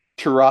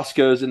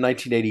Churrasco's in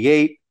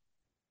 1988.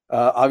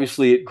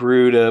 Obviously, it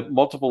grew to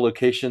multiple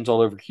locations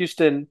all over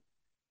Houston.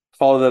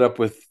 Follow that up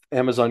with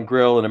Amazon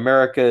Grill in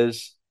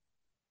Americas.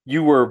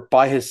 You were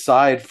by his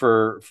side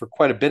for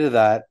quite a bit of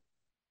that.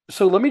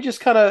 So let me just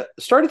kind of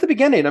start at the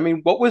beginning. I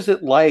mean, what was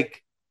it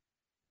like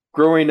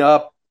growing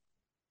up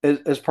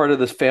as part of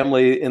this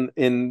family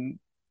in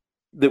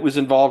that was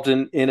involved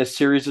in a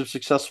series of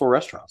successful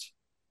restaurants?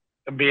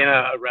 Being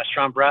a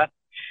restaurant brat.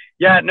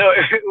 Yeah, no,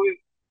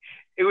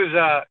 it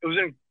was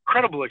an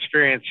incredible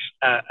experience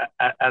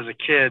as a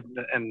kid,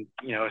 and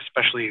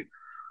especially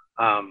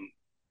um,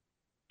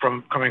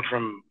 from coming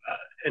from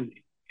an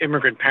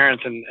immigrant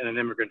parents and an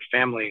immigrant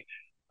family,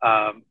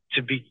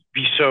 to be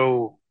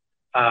so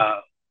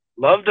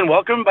loved and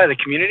welcomed by the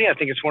community. I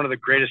think it's one of the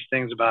greatest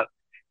things about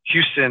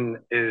Houston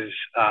is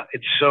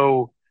it's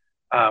so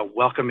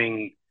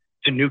welcoming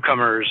to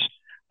newcomers,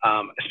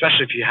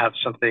 especially if you have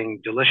something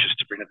delicious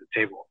to bring to the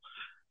table.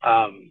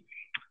 Um,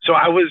 so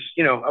I was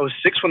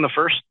 6 when the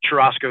first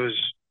churrascos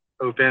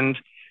opened,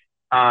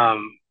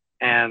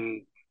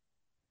 and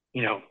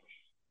you know,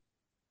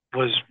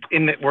 was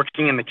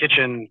working in the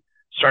kitchen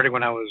starting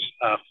when I was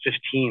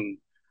 15,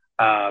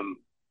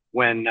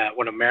 when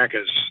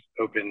Americas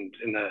opened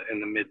in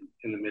the mid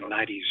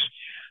 90s.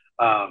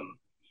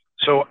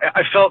 So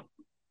I felt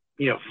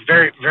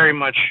very very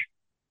much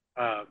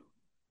uh,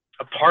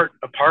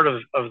 a part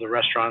of the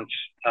restaurants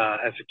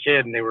as a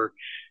kid, and they were,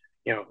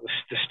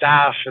 the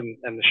staff and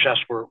the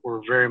chefs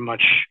were very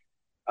much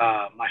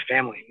my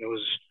family. It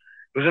was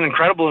an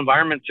incredible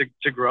environment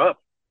to grow up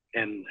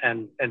in,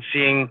 and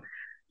seeing,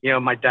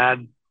 my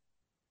dad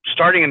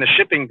starting in the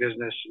shipping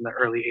business in the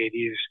early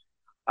 '80s,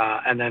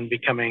 and then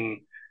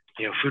becoming,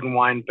 food and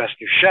wine best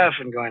new chef,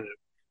 and going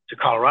to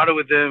Colorado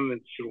with them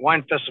and food and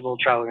wine festival,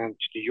 traveling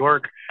to New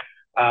York.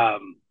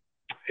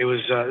 It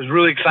was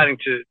really exciting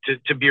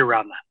to be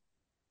around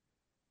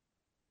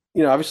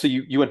that. Obviously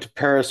you went to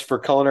Paris for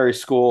culinary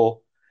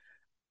school.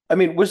 I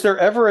mean, was there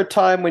ever a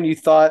time when you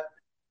thought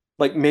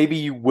like maybe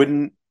you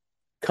wouldn't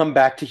come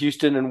back to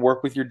Houston and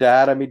work with your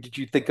dad? I mean, did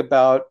you think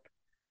about,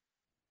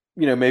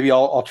 maybe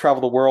I'll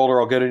travel the world, or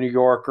I'll go to New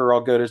York, or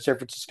I'll go to San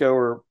Francisco,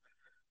 or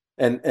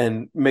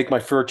and make my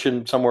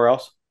fortune somewhere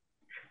else?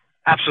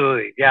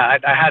 Absolutely, yeah.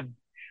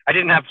 I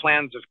didn't have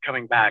plans of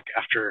coming back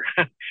after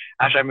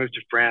after I moved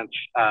to France.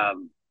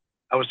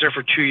 I was there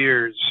for 2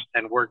 years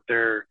and worked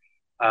there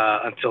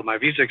until my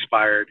visa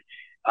expired,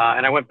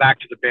 and I went back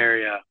to the Bay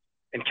Area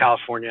in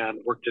California and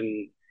worked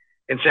in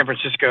San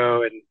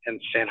Francisco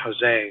and San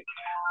Jose.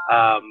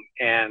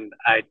 And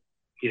I,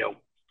 you know,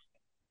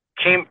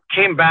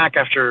 came back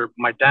after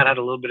my dad had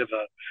a little bit of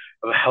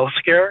a health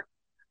scare,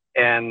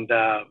 and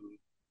there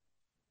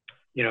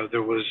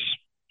was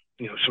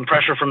some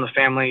pressure from the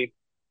family,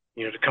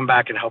 to come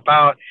back and help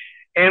out,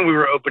 and we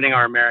were opening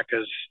our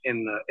Americas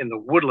in the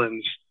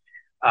Woodlands,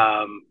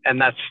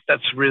 and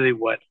that's really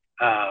what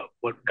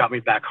got me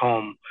back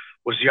home,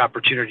 was the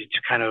opportunity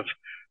to kind of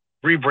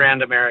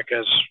rebrand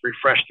Americas,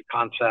 refresh the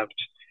concept,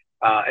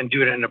 and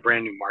do it in a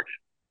brand new market.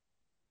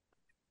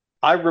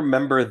 I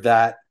remember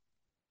that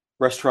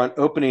restaurant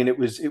opening. It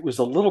was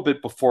a little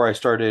bit before I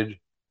started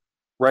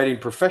writing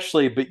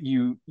professionally, but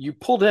you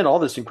pulled in all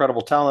this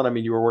incredible talent. I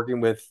mean, you were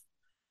working with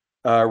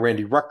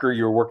Randy Rucker,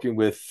 you were working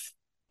with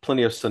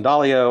Plinio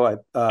Sandalio,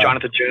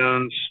 Jonathan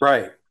Jones.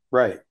 right,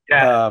 right.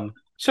 Yeah.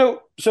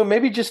 So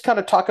maybe just kind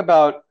of talk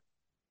about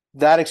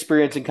that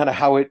experience and kind of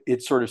how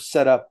it sort of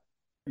set up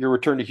your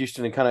return to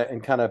Houston and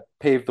kind of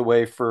paved the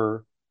way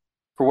for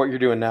what you're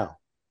doing now.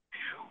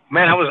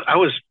 Man, I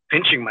was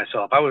pinching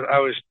myself. I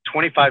was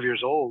 25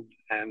 years old,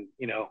 and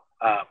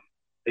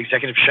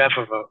executive chef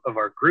of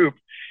our group,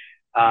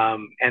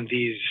 and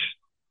these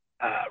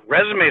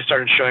resumes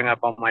started showing up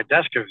on my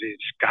desk of these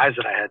guys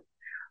that I had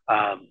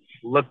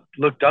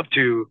looked up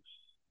to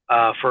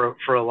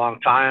for a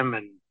long time,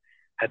 and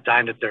had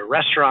dined at their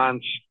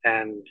restaurants,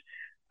 and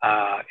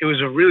it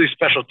was a really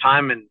special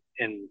time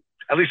in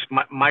at least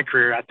my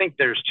career. I think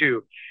theirs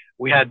too.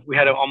 We had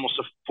almost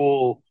a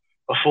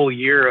full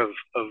year of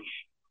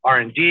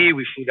R&D.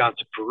 We flew down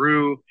to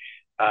Peru,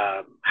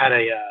 had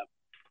a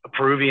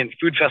Peruvian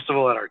food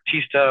festival at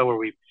Artista, where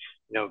we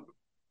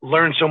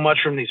learned so much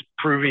from these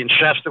Peruvian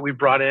chefs that we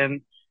brought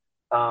in.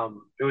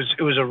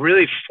 It was a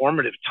really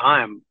formative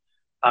time,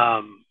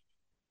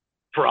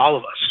 for all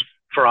of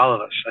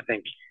us, I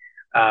think,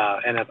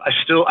 and I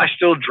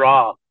still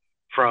draw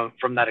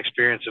from that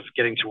experience of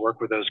getting to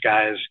work with those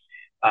guys,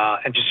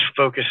 and just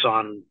focus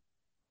on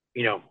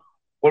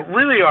what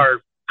really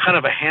are kind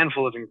of a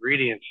handful of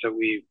ingredients that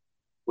we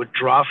would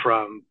draw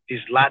from, these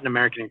Latin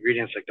American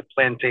ingredients like the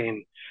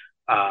plantain,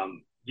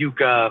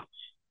 yuca,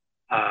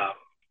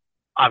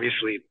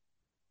 obviously,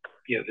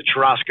 the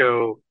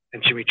churrasco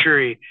and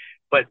chimichurri,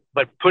 but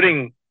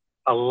putting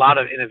a lot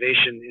of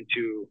innovation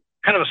into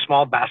kind of a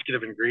small basket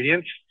of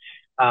ingredients.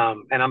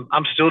 And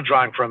I'm still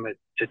drawing from it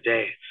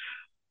today.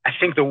 I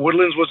think the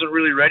Woodlands wasn't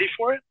really ready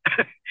for it,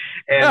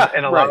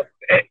 and Right.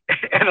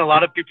 a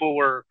lot of people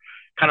were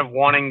kind of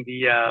wanting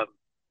the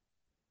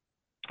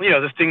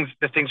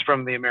things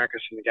from the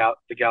Americas and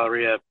the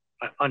Galleria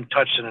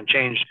untouched and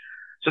unchanged.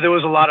 So there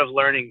was a lot of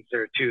learnings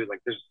there too. Like,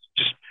 there's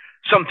just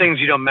some things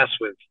you don't mess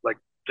with, like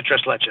the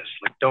tres leches.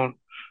 Like, don't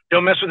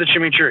mess with the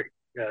chimichurri.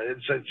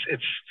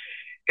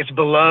 It's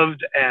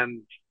beloved,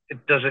 and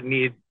it doesn't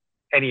need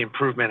any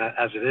improvement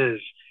as it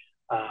is.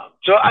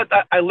 So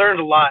I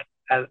learned a lot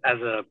as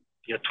a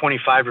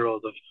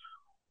 25-year-old of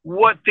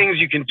what things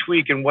you can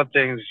tweak and what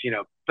things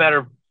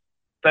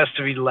best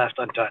to be left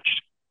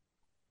untouched.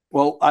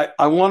 Well,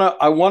 I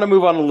wanna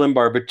move on to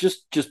Lymbar, but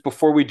just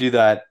before we do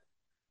that,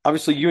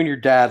 obviously you and your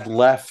dad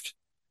left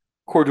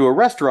Cordúa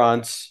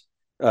Restaurants,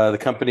 the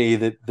company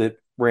that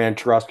ran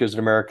Churrasco's in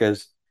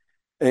Americas,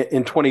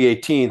 in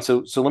 2018.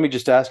 So let me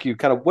just ask you,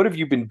 kind of, what have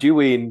you been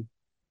doing?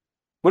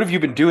 What have you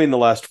been doing the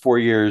last 4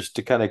 years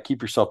to kind of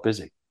keep yourself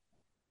busy?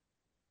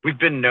 We've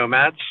been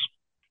nomads.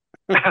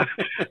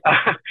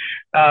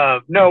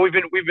 No,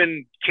 we've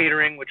been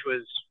catering, which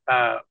was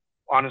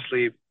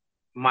honestly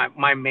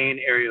my main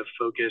area of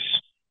focus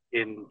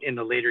in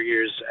the later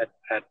years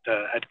at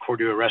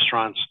Cordua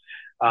Restaurants.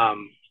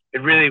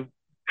 It really,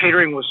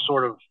 catering was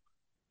sort of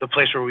the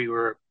place where we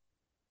were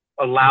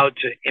allowed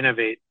to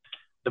innovate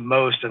the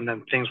most, and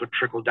then things would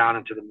trickle down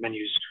into the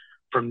menus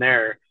from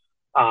there.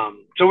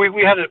 So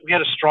we had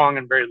a strong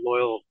and very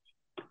loyal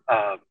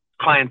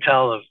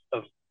clientele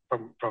of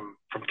from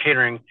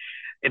catering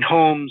in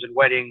homes and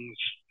weddings,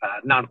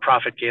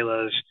 nonprofit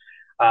galas,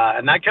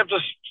 and that kept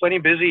us plenty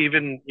busy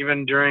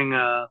even during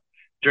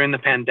the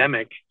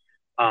pandemic.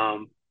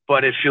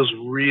 But it feels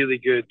really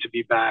good to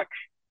be back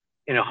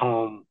in a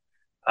home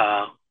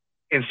uh,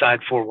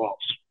 inside four walls.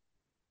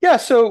 Yeah,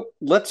 so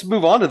let's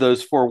move on to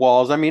those four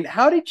walls. I mean,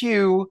 how did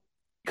you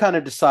kind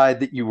of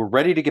decide that you were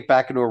ready to get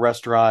back into a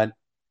restaurant?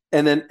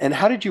 And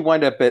how did you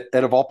wind up at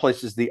of all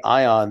places, the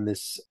Ion,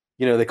 this,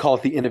 they call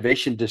it the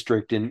Innovation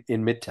District in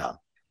Midtown.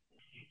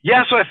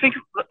 Yeah, so I think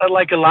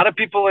like a lot of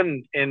people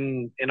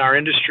in our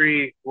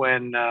industry,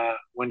 when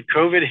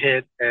COVID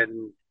hit,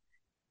 and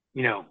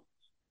you know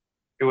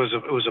it was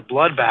a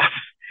bloodbath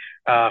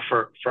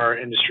for our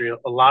industry.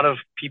 A lot of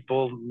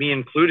people, me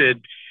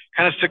included,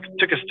 kind of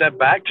took a step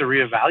back to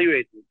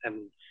reevaluate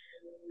and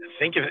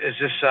think, is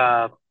this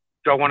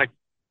do I want to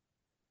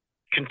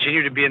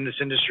continue to be in this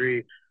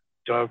industry?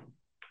 Do I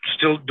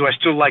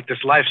still like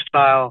this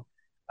lifestyle?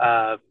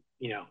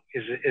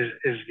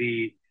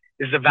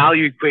 Is the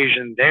value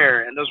equation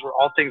there? And those were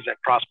all things that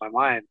crossed my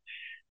mind.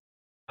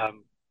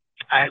 Um,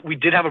 we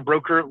did have a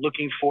broker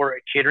looking for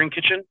a catering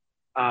kitchen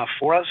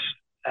for us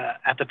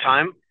at the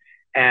time,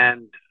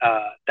 and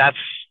that's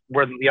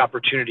where the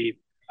opportunity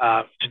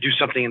to do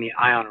something in the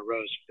Ion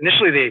arose.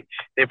 Initially,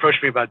 they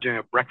approached me about doing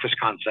a breakfast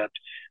concept,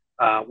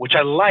 which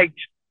I liked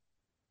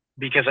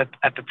because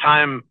at the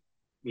time,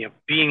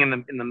 being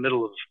in the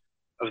middle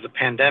of the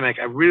pandemic,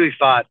 I really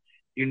thought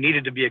you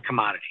needed to be a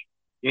commodity.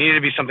 You needed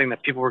to be something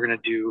that people were going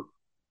to do,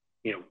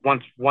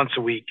 once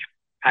a week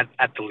at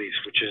the least,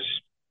 which is,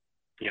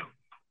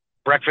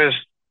 breakfast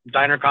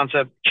diner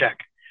concept, check.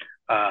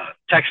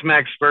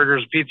 Tex-Mex,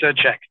 burgers, pizza,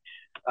 check.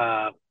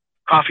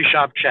 Coffee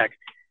shop, check.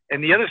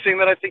 And the other thing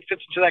that I think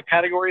fits into that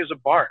category is a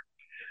bar.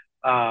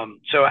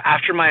 So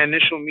after my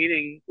initial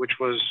meeting, which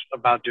was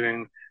about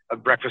doing a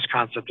breakfast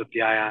concept at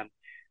the Ion,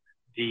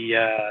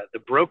 the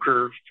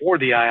broker for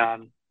the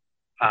Ion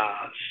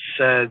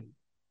said,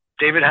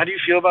 "David, how do you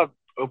feel about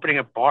opening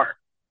a bar?"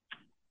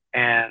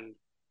 And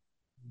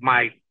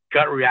my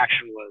gut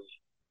reaction was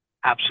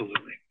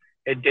absolutely.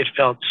 It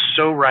felt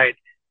so right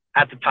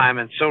at the time,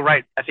 and so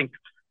right, I think,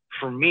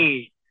 for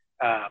me,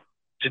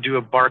 to do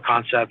a bar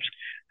concept.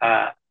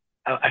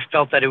 I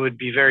felt that it would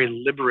be very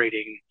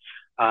liberating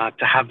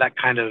to have that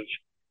kind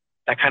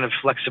of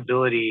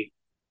flexibility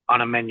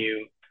on a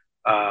menu,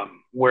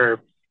 where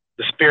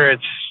the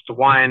spirits, the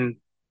wine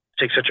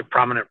take such a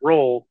prominent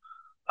role,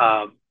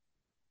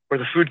 where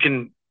the food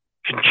can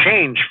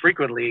change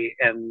frequently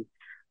and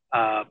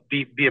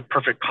be a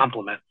perfect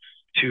complement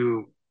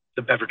to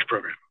the beverage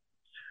program.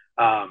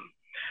 Um,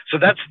 so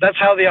that's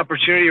how the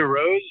opportunity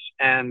arose,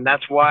 and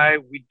that's why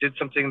we did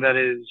something that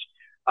is,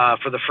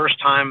 for the first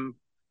time,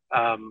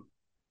 um,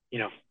 you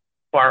know,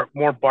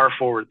 more bar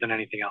forward than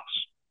anything else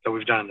that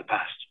we've done in the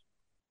past.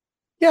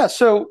 Yeah,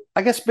 so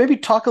I guess maybe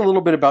talk a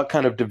little bit about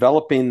kind of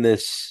developing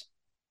this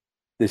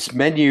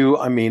menu.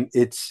 I mean,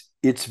 it's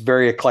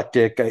very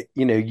eclectic.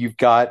 You've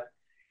got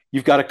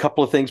a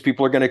couple of things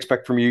people are going to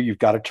expect from you. You've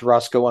got a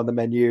churrasco on the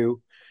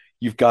menu.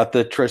 You've got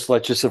the tres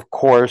leches, of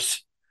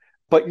course,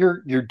 but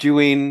you're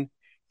doing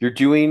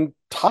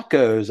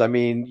tacos. I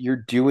mean,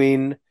 you're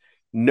doing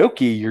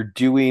gnocchi. You're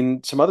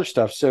doing some other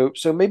stuff. So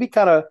maybe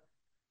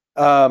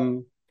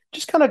um,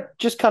 just kind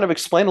of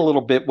explain a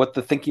little bit what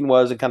the thinking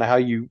was and kind of how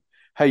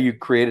you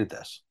created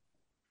this.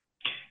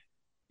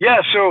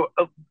 Yeah, so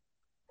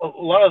a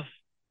lot of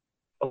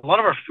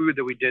our food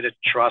that we did at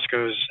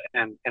Churrasco's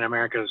and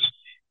America's,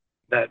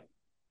 that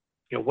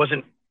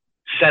wasn't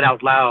said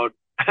out loud,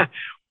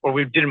 or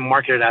we didn't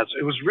market it as,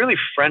 it was really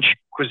French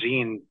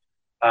cuisine,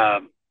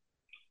 um,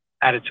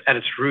 at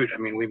its root. I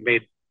mean, we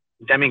made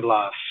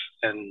demi-glace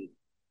and,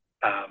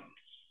 um,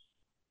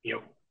 you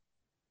know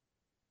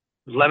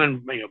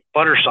lemon,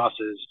 butter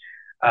sauces,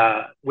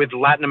 with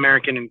Latin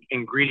American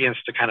ingredients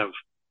to kind of,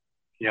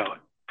 you know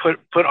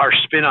put our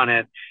spin on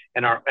it,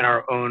 and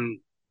our own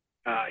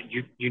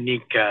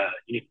unique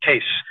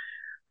tastes.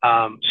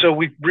 So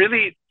we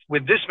really,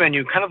 with this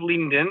menu, kind of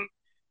leaned in,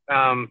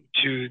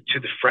 to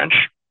the French,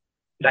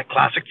 that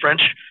classic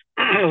French,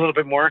 a little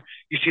bit more.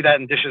 You see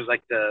that in dishes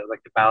like the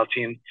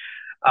ballotine,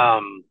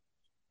 um,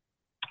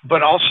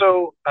 but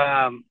also,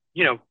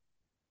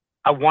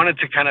 I wanted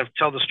to kind of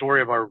tell the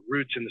story of our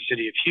roots in the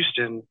city of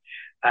Houston,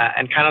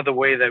 and kind of the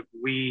way that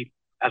we,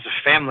 as a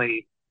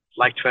family,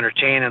 like to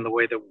entertain, and the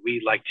way that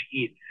we like to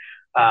eat.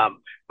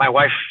 My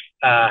wife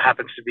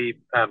happens to be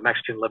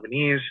Mexican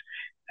Lebanese,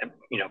 and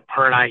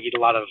her and I eat a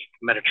lot of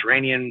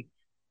Mediterranean,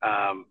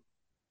 um,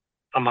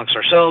 amongst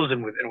ourselves,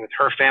 and with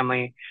her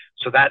family.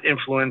 So that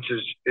influence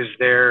is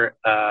there,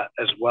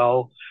 as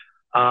well.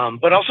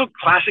 But also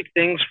classic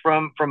things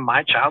from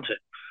my childhood.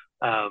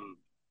 Um,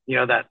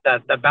 that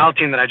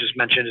ballotine that I just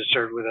mentioned is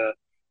served with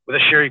a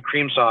sherry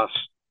cream sauce,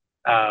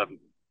 um,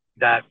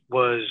 that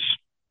was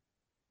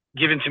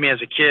given to me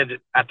as a kid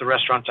at the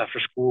restaurants after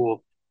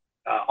school,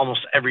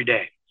 almost every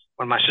day.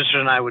 When my sisters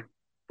and I would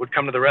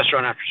come to the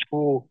restaurant after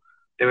school,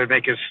 they would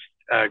make us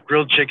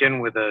grilled chicken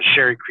with a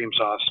sherry cream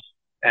sauce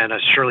and a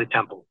Shirley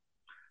Temple.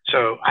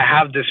 So I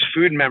have this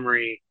food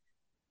memory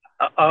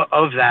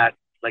of that,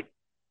 like,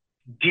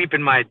 deep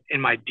in my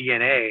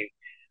DNA.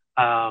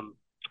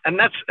 And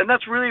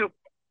that's really,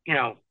 you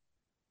know,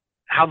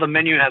 how the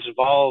menu has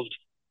evolved,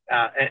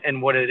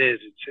 and what it is.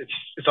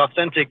 It's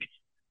authentic,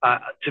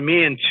 to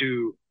me and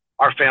to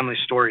our family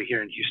story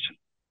here in Houston.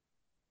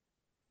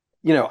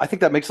 I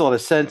think that makes a lot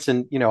of sense.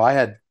 And I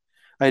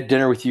had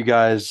dinner with you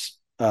guys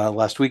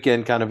last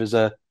weekend, kind of as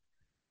a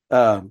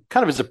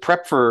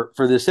prep for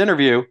this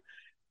interview,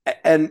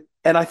 and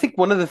I think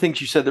one of the things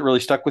you said that really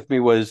stuck with me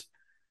was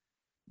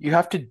you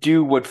have to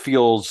do what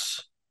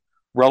feels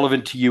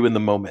relevant to you in the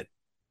moment.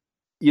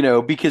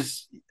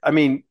 Because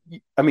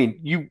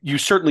you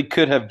certainly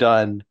could have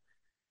done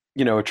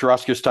a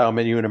churrasco style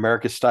menu, an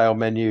America style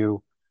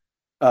menu,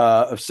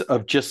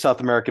 of just South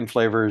American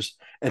flavors,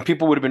 and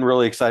people would have been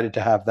really excited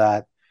to have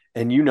that.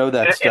 And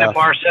that In a stuff.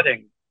 bar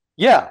setting,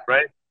 Yeah,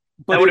 right?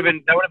 but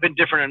it, That would have been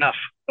different enough.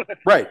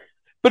 right.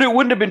 But it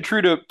wouldn't have been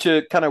true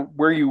to kind of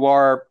where you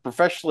are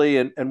professionally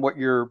and what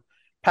you're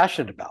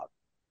passionate about.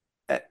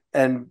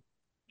 And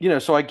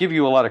so I give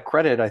you a lot of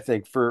credit, I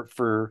think,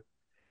 for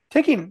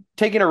taking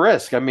a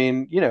risk. I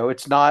mean,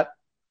 it's not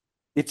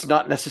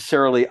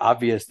necessarily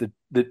obvious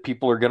that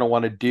people are going to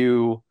want to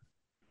do,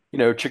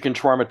 chicken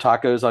shawarma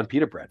tacos on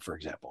pita bread, for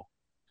example.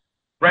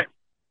 Right.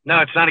 No,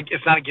 it's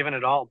not a given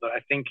at all. But I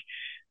think,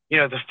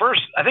 the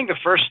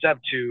first step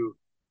to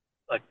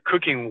like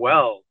cooking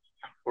well,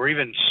 or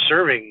even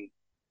serving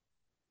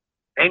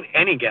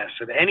any guest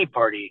at any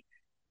party,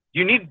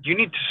 you need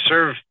to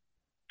serve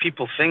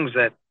people things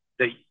that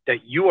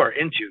you are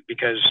into,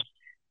 because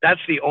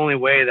that's the only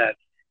way that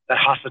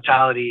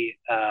hospitality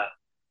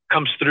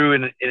comes through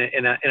in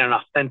an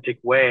authentic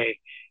way,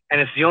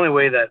 and it's the only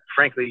way that,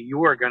 frankly,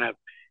 you are going to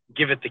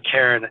give it the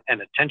care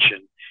and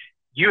attention.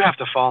 You have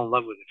to fall in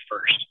love with it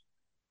first,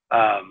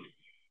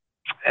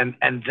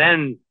 and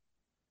then,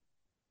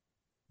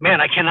 man,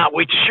 I cannot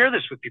wait to share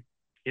this with people.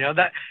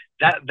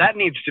 That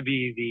needs to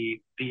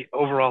be the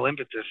overall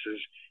impetus. Is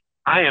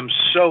I am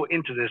so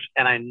into this,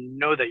 and I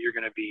know that you're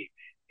going to be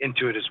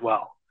into it as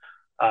well.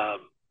 Um,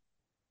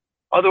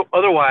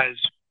 Otherwise,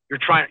 you're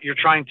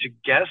trying to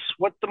guess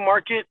what the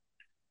market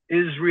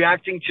is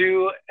reacting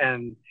to,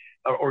 and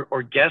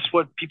or guess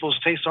what people's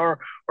tastes are,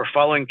 or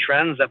following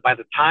trends that by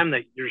the time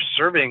that you're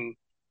serving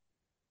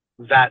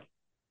that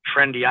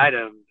trendy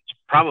item, it's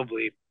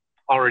probably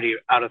already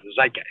out of the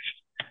zeitgeist.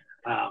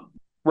 Um,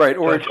 Right.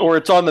 so Or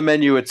it's on the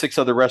menu at six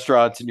other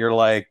restaurants, and you're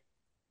like,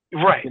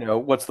 right,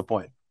 what's the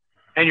point?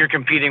 and you're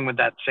competing with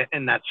that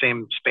in that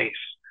same space.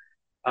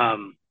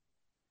 Um,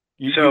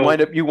 You so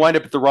wind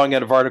up at the wrong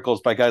end of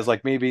articles by guys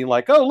like me being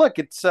like, oh, look,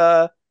 it's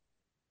the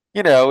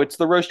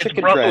roast it's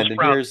chicken Brussels trend, and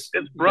sprouts. here's,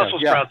 It's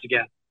Brussels yeah, sprouts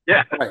again.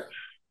 Yeah. right.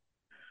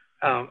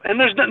 And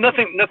there's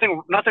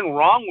nothing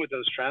wrong with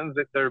those trends.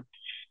 That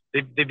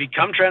they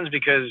become trends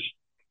because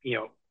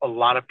a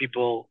lot of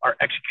people are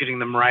executing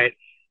them right,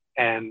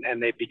 and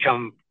they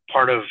become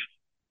part of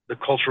the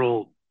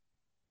cultural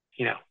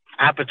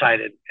appetite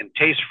and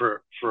taste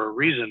for a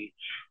reason.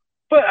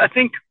 But I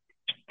think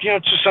to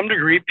some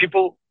degree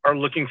people are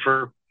looking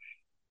for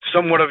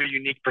somewhat of a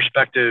unique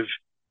perspective,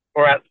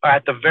 or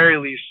at the very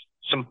least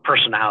some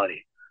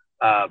personality,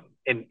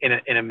 in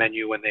a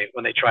menu when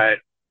they try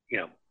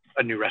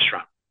a new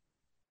restaurant.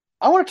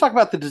 I want to talk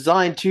about the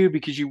design too,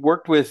 because you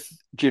worked with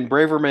Jen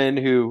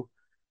Braverman, who,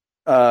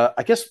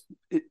 I guess,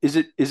 is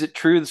it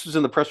true? This was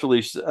in the press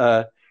release.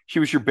 She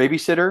was your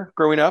babysitter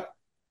growing up.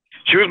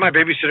 She was my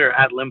babysitter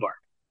at Lymbar.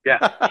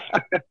 Yeah,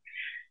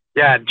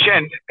 yeah,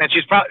 and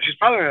she's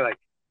probably like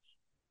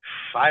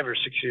 5 or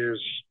 6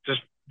 years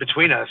just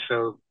between us.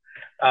 So,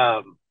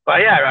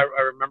 but yeah,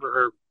 I remember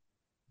her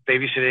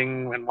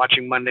babysitting and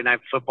watching Monday Night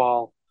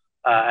Football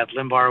at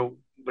Lymbar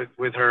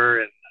with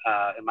her,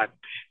 and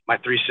my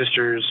three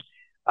sisters.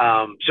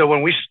 So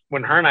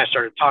when her and I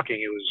started talking,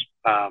 it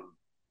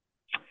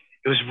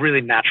was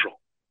really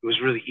natural. It was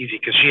really easy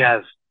because she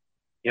has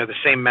the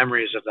same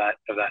memories of that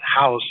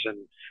house and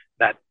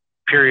that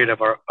period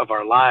of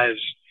our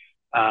lives,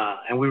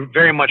 and we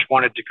very much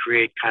wanted to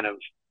create kind of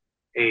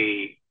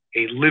a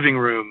living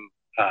room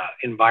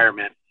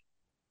environment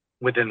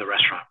within the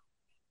restaurant.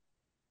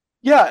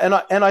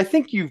 Yeah, and I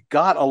think you've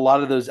got a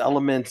lot of those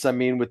elements. I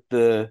mean, with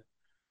the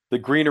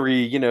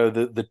greenery,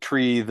 the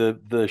tree,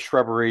 the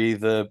shrubbery,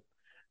 the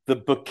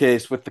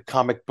bookcase with the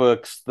comic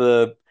books,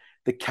 the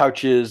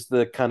couches,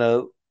 the kind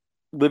of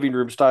living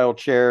room style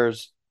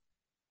chairs.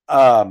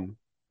 Um,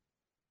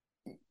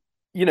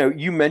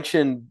 you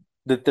mentioned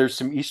that there's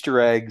some Easter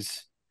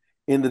eggs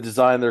in the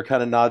design that are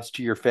kind of nods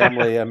to your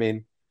family. I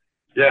mean,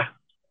 Yeah,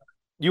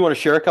 you want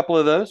to share a couple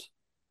of those?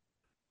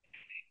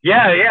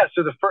 yeah, yeah.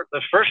 So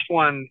the first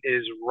one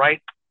is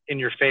right in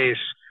your face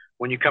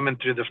when you come in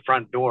through the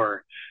front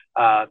door.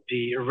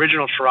 The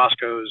original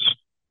Churrasco's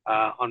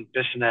on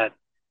Bissonnet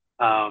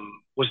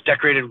was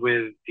decorated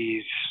with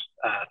these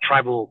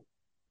tribal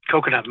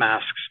coconut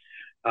masks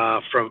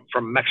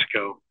from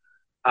Mexico,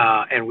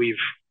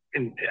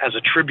 and as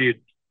a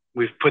tribute,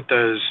 we've put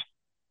those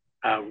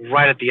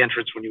right at the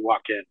entrance when you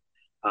walk in.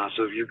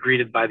 So you're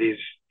greeted by these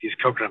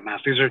coconut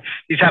masks.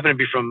 These happen to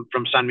be from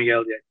San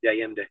Miguel de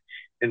Allende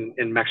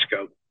in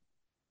Mexico.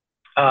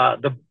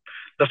 The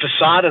the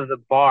facade of the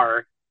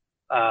bar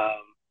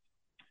um,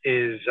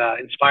 is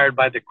inspired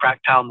by the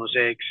cracked tile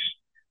mosaics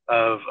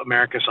of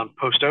Americus on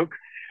post oak.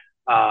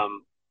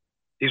 Um,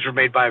 these were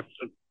made by a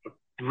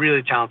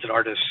really talented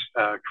artist,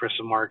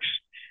 Carissa Marks.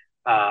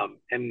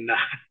 And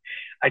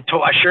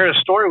I shared a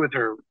story with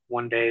her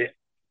one day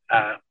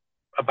uh,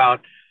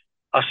 about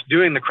us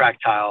doing the crack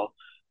tile.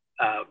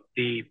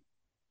 The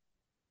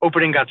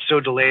opening got so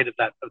delayed of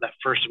that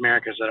first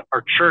Americas that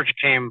our church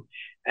came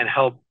and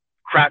helped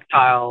crack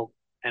tile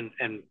and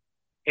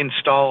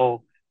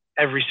install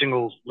every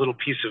single little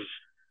piece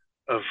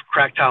of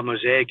crack tile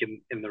mosaic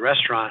in the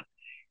restaurant.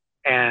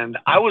 And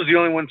I was the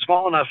only one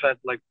small enough at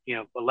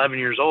 11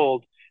 years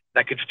old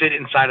that could fit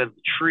inside of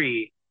the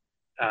tree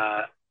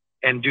uh,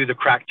 and do the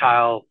crack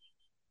tile,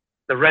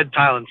 the red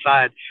tile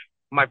inside.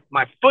 My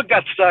foot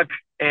got stuck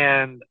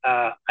and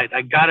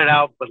I got it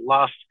out, but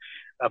lost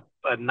a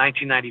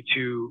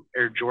 1992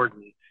 Air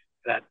Jordan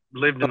that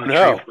lived in Oh the tree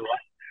no.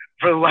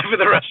 for the life of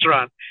the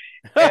restaurant.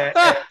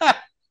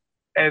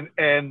 And,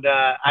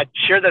 I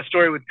shared that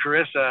story with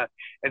Carissa.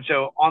 And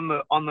so on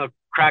the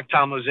crack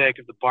tile mosaic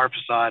of the bar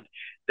facade,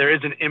 there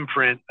is an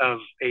imprint of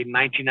a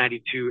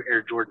 1992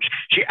 Air Jordan.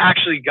 She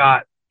actually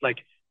got like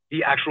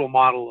the actual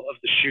model of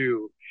the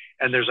shoe,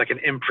 and there's like an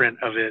imprint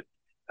of it.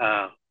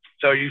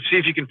 So you see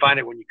if you can find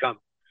it when you come.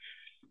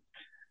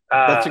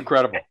 That's Uh,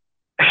 incredible.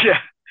 yeah,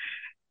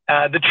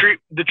 the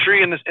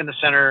tree in the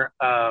center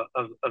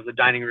of the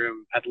dining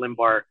room at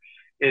Lymbar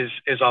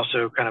is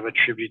also kind of a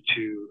tribute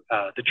to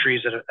the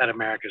trees at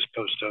America's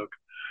Post Oak.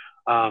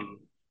 Um,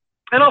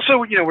 and also,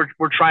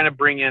 we're trying to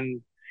bring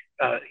in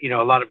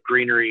a lot of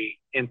greenery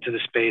into the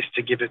space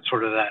to give it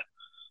sort of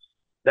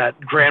that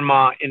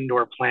grandma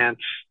indoor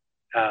plants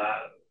uh,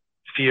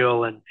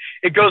 feel, and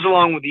it goes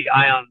along with the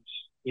Ions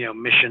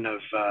mission of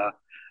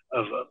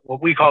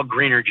what we call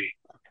greenergy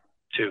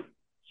too.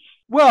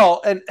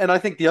 Well, and I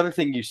think the other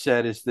thing you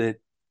said is that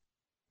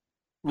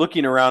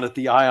looking around at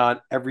the Ion,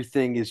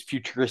 everything is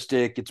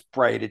futuristic, it's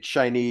bright, it's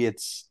shiny,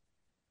 it's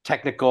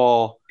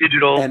technical,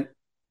 Digital. and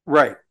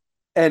right.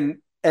 And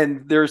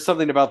there's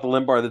something about the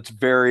Limbar that's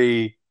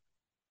very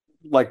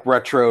like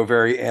retro,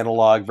 very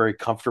analog, very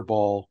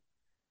comfortable,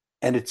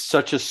 and it's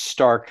such a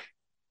stark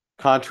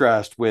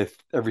contrast with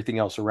everything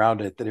else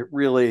around it that it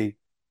really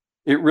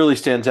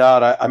stands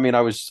out. I mean,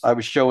 I was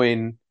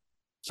showing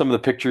some of the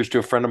pictures to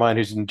a friend of mine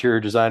who's an interior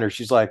designer.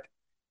 She's like,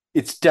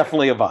 it's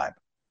definitely a vibe.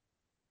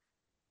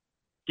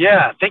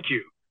 Yeah, thank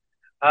you.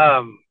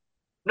 Um,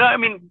 no, I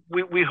mean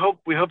we hope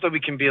that we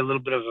can be a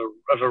little bit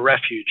of a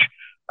refuge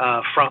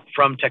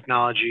from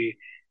technology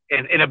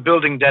and in a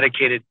building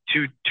dedicated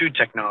to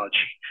technology.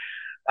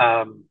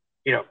 Um,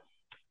 you know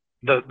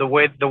the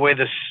way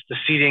the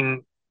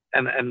seating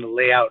and the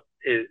layout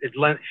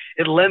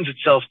it lends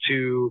itself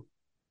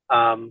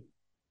um,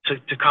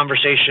 to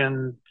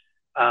conversation,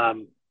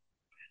 um,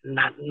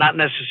 not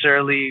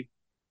necessarily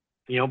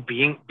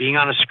being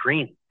on a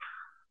screen.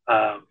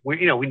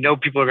 We know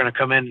people are going to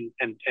come in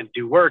and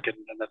do work, and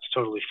that's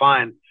totally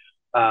fine.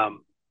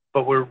 Um,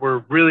 but we're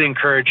really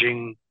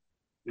encouraging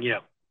you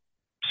know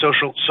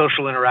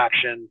social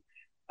interaction.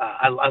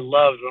 I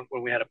loved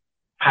when we had a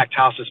packed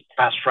house this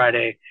past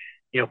Friday.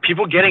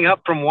 People getting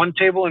up from one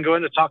table and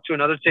going to talk to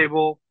another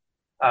table.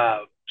 Uh,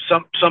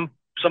 some some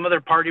some of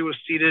their party was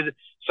seated,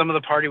 some of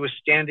the party was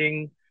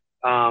standing.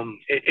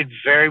 It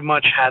very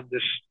much had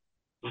this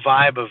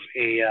vibe of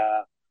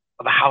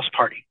a house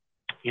party.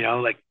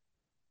 Like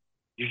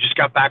you just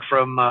got back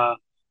from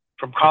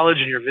college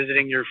and you're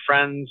visiting your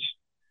friends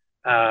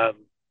uh,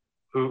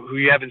 who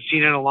you haven't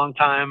seen in a long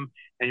time,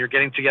 and you're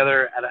getting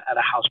together at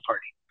a house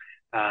party.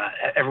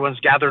 Everyone's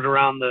gathered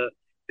around the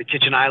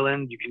kitchen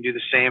island. You can do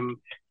the same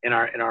in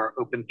our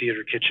open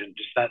theater kitchen.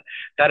 Just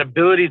that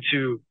ability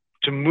to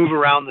move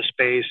around the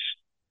space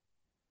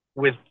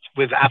with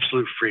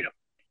absolute freedom.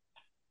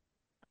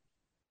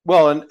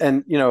 Well,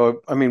 and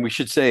I mean, we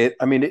should say it.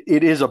 I mean,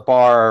 it is a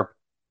bar,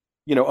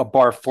 a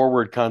bar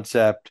forward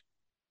concept.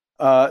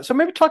 So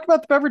maybe talk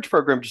about the beverage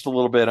program just a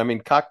little bit. I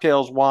mean,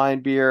 cocktails, wine,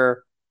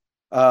 beer.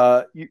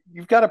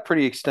 You've got a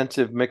pretty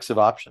extensive mix of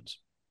options.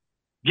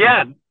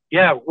 Yeah,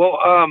 yeah.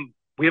 Well,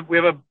 we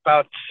have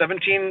about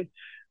 17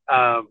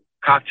 uh,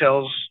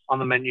 cocktails on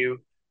the menu.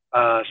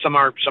 Some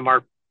are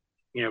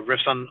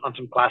riffs on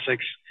some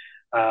classics.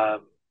 Uh,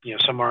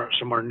 some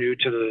are new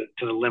to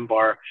the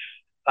Limbar.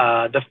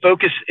 The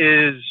focus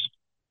is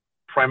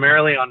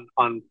primarily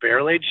on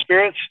barrel aged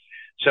spirits.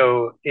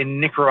 So in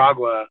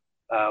Nicaragua,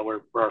 where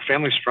our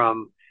family's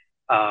from,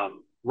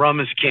 rum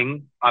is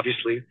king,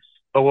 obviously.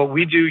 But what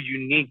we do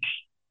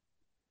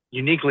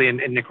uniquely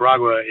in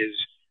Nicaragua is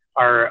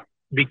our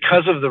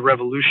because of the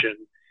revolution,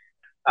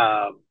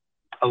 uh,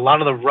 a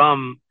lot of the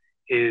rum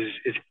is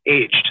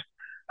aged.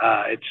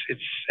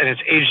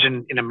 It's aged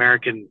in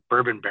American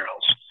bourbon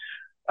barrels,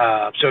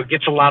 so it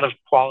gets a lot of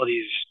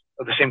qualities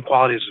of the same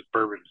qualities of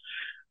bourbon.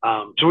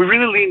 So we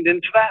really leaned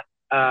into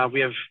that.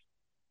 We have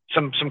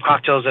some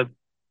cocktails that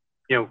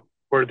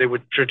where they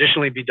would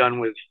traditionally be done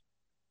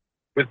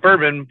with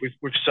bourbon.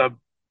 We've sub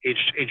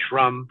aged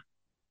rum,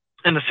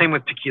 and the same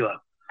with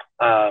tequila.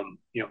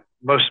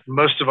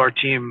 most of our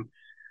team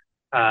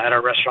at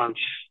our restaurants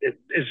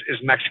is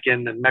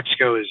Mexican, and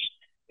Mexico is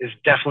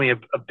definitely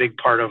a big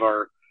part of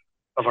our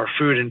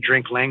food and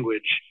drink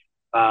language.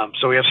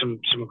 So we have some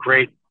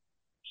great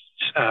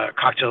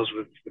cocktails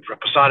with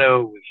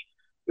reposado,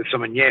 with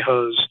some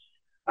añejos.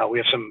 We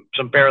have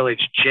some barrel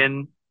aged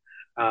gin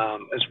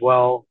as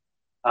well.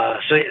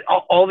 So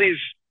all these,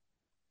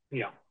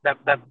 that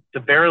the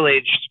barrel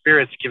aged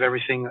spirits give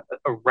everything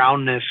a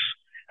roundness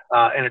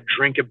and a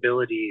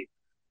drinkability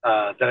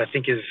that I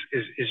think is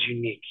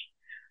unique.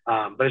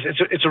 But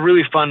it's a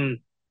really fun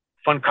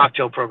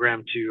cocktail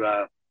program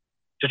to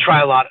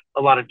try a lot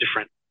of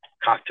different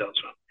cocktails.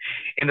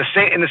 In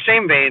the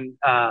same vein,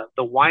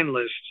 the wine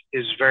list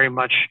is very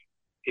much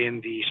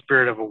in the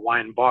spirit of a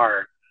wine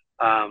bar.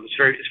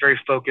 It's very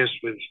focused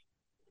with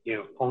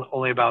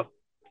only about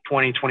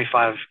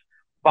 20-25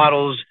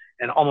 bottles,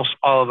 and almost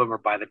all of them are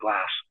by the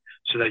glass,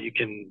 so that you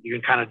can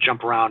kind of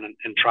jump around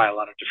and try a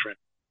lot of different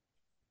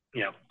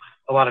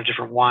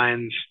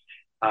wines,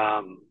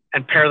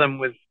 and pair them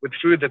with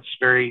food that's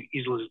very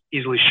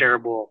easily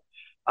shareable,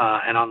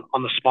 and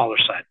on the smaller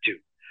side too.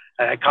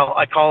 I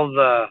call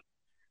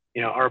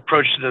our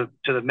approach to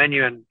the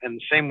menu, and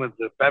the same with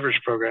the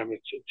beverage program.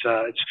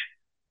 It's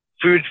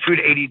food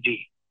ADD.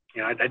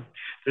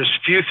 There's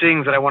few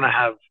things that I want to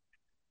have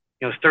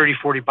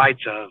 30-40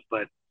 bites of,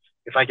 but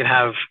if I can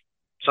have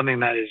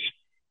something that is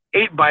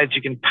 8 bites,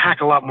 you can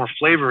pack a lot more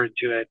flavor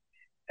into it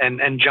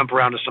and jump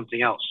around to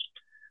something else.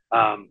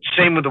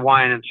 Same with the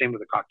wine, and same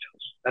with the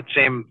cocktails. That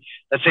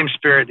same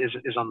spirit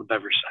is on the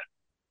beverage side.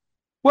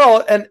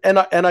 Well,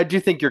 and I do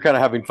think you're kind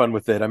of having fun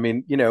with it. I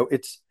mean,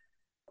 it's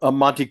a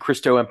Monte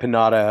Cristo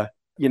empanada,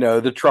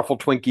 the truffle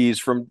Twinkies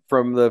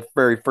from the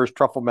very first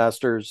truffle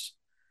masters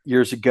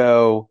years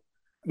ago,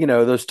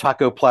 those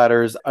taco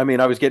platters. I mean,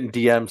 I was getting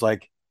DMs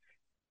like,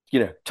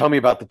 tell me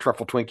about the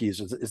truffle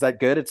Twinkies. Is that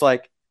good? It's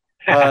like,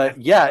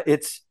 yeah,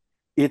 it's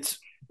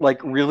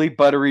like really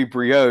buttery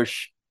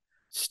brioche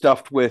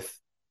stuffed with,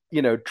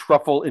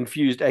 truffle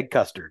infused egg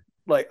custard.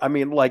 Like, I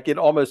mean, like it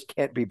almost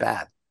can't be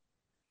bad.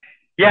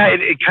 Yeah,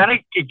 it kind of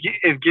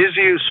it gives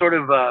you sort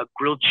of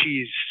grilled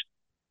cheese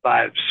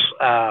vibes,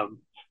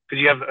 because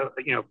you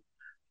have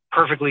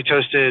perfectly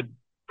toasted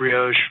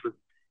brioche.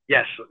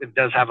 Yes, it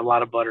does have a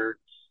lot of butter,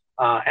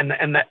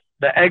 and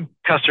the egg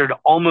custard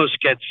almost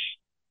gets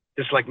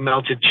this like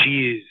melted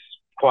cheese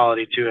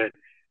quality to it,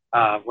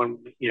 when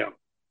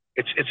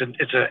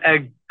it's an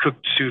egg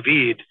cooked sous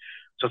vide,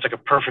 so it's like a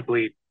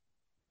perfectly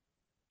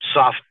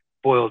soft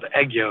boiled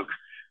egg yolk,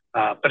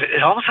 but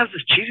it almost has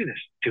this cheesiness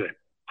to it.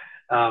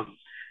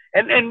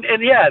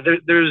 And yeah,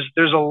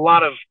 there's a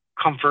lot of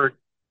comfort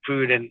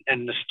food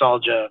and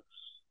nostalgia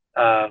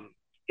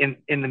in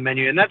the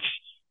menu, and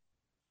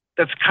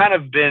that's kind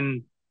of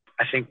been,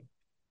 I think,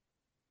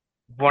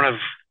 one of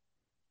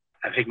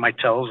my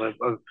tells.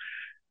 I've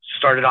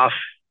started off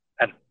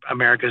at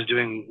America's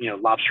doing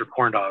lobster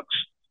corn dogs,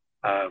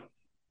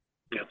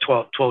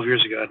 12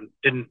 years ago,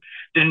 and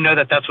didn't know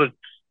that that's what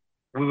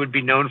we would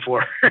be known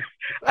for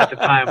at the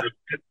time,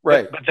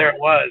 right. But there it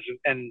was,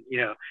 and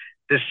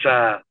this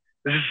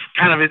is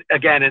kind of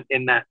again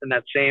in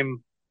that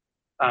same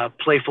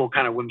playful,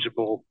 kind of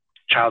whimsical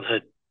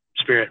childhood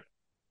spirit.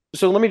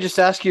 So let me just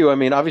ask you, I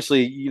mean,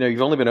 obviously,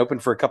 you've only been open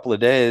for a couple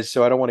of days,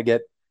 so I don't want to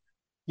get,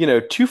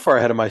 too far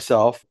ahead of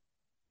myself,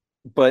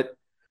 but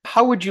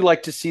how would you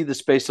like to see the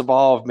space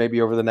evolve maybe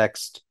over the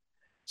next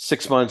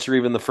 6 months or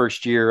even the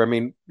first year? I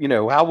mean,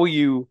 how will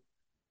you,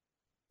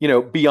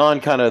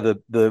 beyond kind of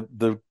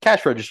the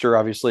cash register,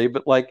 obviously,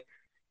 but like,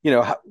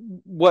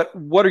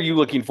 what are you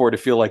looking for to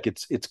feel like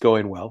it's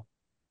going well?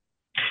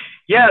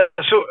 Yeah,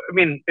 so I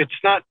mean, it's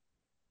not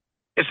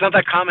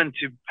that common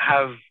to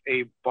have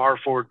a bar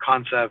forward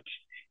concept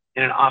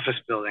in an office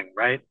building,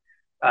 right?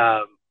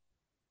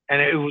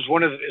 And it was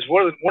one of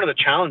the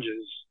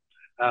challenges,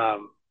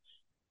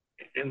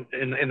 in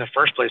the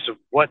first place, of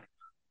what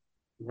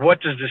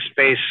does this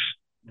space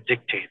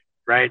dictate,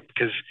 right?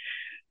 Because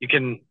you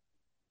can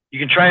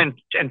try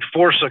and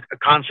force a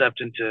concept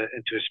into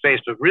a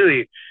space, but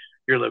really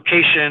your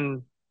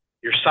location,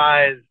 your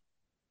size,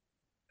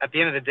 at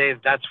the end of the day,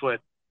 that's what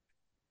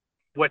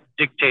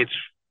dictates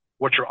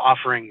what your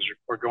offerings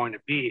are going to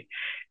be.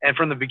 And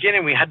from the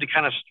beginning, we had to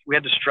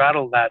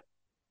straddle that,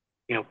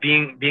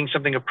 being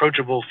something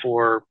approachable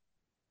for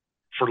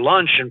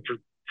lunch and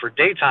for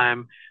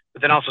daytime,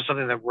 but then also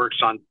something that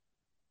works on,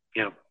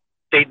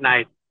 date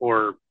night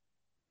or,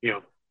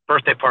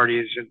 birthday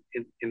parties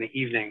in the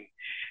evening.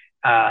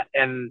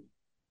 And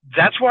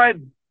that's why,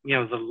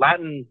 the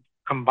Latin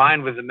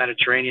combined with the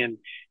Mediterranean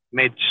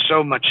made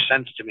so much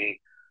sense to me.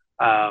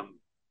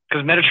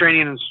 Because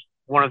Mediterranean is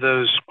one of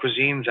those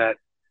cuisines that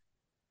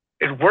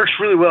it works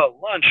really well at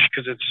lunch,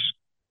 because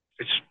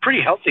it's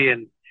pretty healthy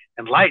and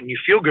light, and you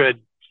feel good,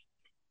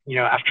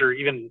 after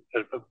even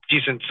a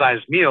decent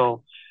sized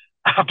meal.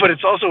 But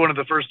it's also one of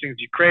the first things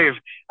you crave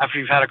after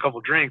you've had a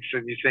couple drinks,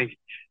 and you think,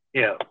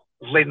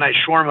 late night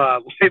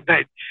shawarma,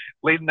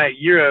 late night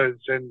gyros,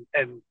 and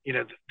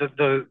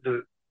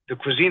the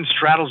cuisine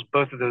straddles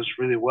both of those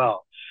really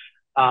well.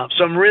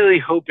 So I'm really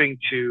hoping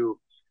to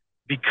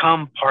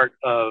become part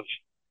of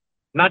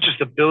not just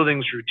the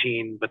building's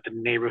routine, but the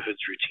neighborhood's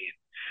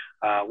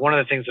routine. One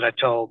of the things that I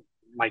tell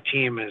my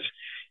team is,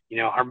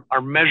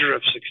 our measure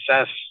of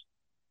success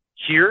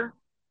here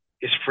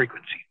is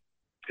frequency,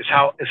 is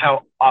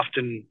how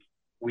often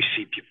we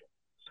see people.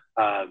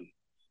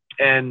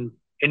 And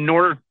in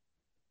order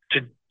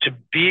to to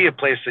be a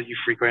place that you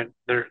frequent,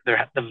 the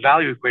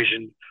value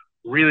equation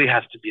really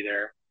has to be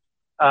there.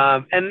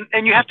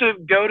 And you have to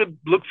go to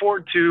look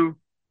forward to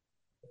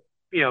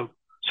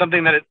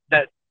something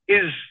that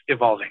is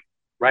evolving,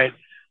 right?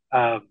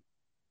 Uh,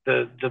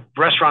 the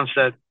restaurants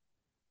that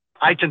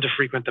I tend to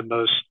frequent the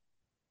most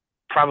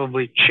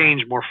probably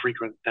change more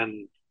frequent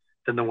than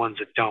the ones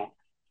that don't.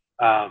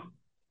 Um,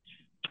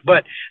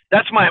 but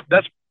that's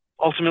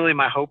ultimately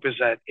my hope is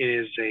that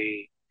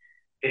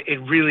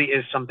it really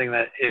is something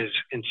that is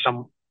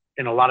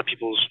in a lot of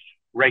people's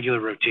regular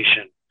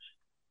rotation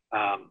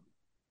um,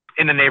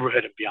 in the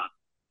neighborhood and beyond.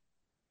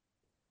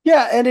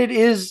 Yeah, and it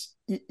is,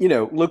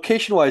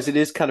 location wise, it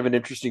is kind of an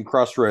interesting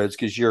crossroads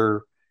because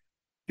you're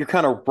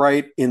kind of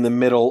right in the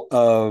middle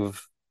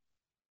of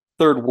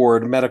Third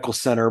Ward, Medical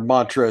Center,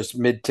 Montrose,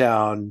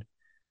 Midtown.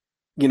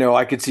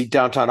 I could see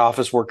downtown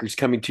office workers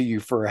coming to you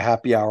for a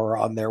happy hour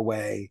on their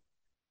way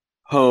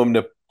home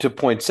to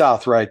Point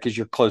South, right? Because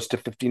you're close to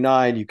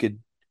 59. You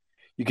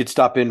could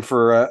stop in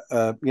for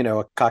a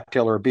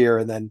cocktail or a beer,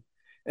 and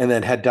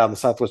then head down the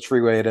Southwest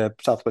Freeway to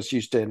Southwest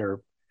Houston or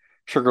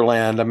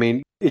Sugarland. I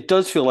mean, it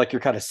does feel like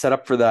you're kind of set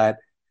up for that.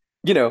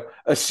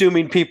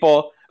 Assuming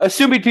people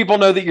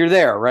know that you're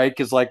there, right?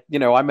 Because I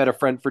met a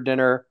friend for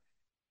dinner,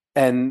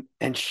 and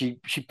she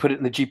put it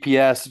in the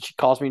GPS, and she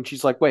calls me and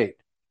she's like, "Wait,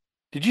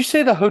 did you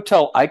say the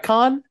hotel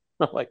Icon?"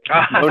 I'm like,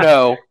 "No,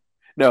 no,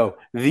 no,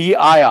 the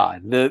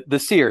Ion, the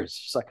Sears."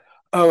 She's like,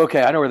 "Oh,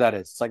 okay, I know where that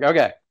is." It's like,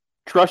 okay,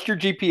 trust your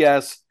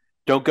GPS.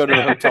 Don't go to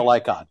the hotel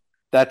Icon.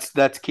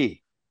 That's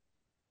key.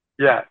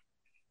 Yeah.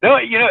 No,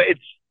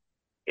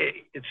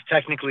 it's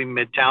technically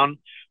Midtown,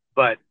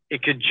 but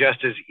it could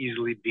just as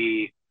easily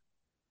be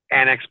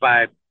annexed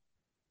by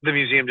the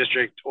Museum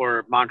District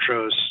or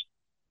Montrose.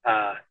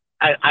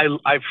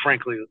 I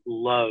frankly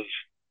love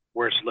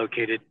where it's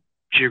located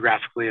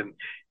geographically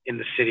in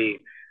the city,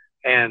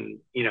 and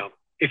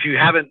if you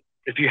haven't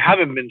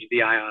been to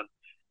the Ion,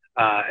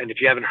 and if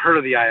you haven't heard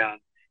of the Ion,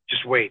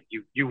 just wait,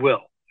 you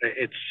will.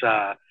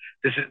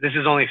 This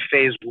is only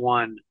phase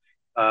one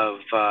of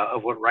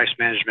what Rice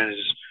Management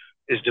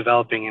is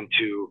developing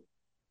into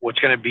what's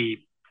going to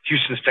be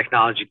Houston's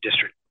technology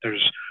district.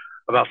 There's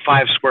about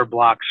 5 square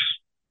blocks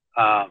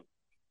uh,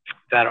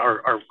 that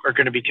are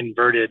going to be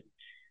converted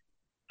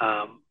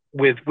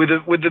with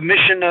the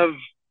mission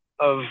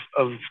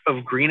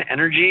of green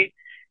energy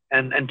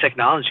and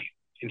technology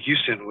in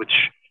Houston, which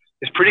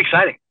is pretty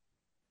exciting.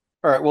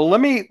 All right. Well, let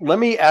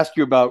me ask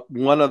you about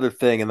one other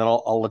thing, and then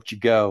I'll let you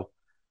go.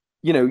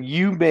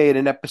 You made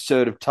an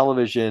episode of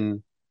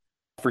television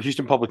for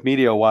Houston Public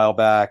Media a while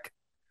back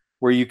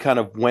where you kind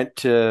of went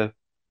to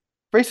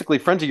basically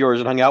friends of yours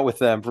and hung out with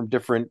them from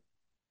different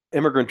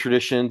immigrant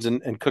traditions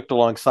and cooked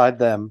alongside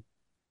them.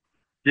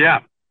 Yeah.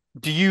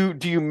 Do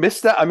you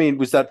miss that? I mean,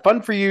 was that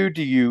fun for you?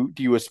 Do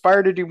you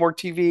aspire to do more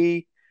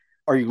TV?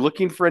 Are you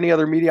looking for any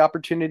other media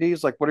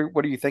opportunities? Like what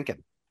are you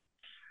thinking?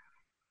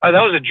 That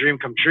was a dream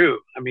come true.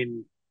 I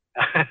mean,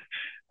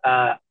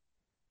 I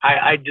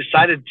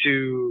decided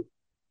to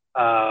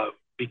uh,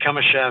 become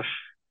a chef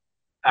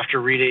after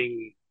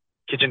reading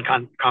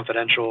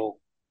Confidential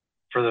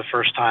for the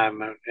first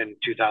time in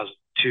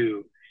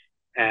 2002.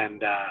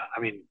 And I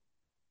mean,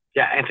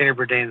 yeah, Anthony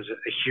Bourdain's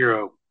a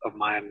hero of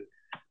mine,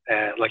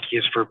 like he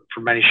is for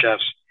many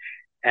chefs.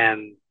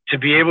 And to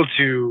be able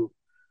to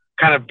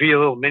kind of be a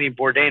little mini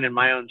Bourdain in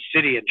my own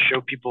city and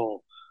show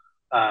people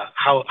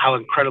how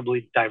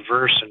incredibly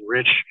diverse and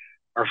rich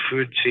our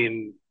food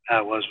scene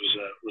was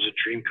a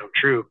dream come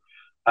true.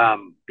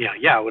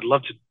 Yeah, I would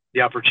love to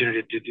the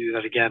opportunity to do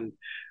that again.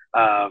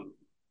 Um,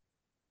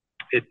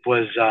 it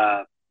was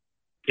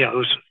it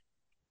was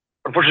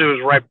unfortunately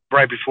it was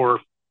right before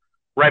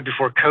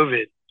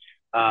COVID.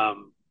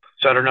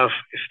 So I don't know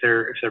if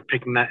they're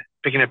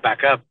picking it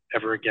back up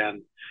ever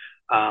again.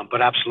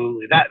 But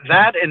absolutely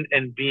that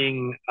and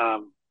being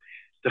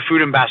the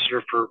food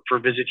ambassador for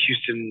Visit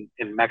Houston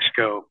in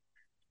Mexico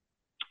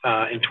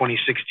in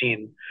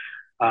 2016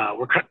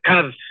 were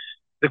kind of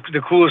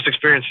the coolest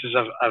experiences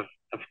I've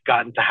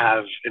gotten to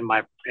have in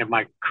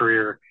my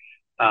career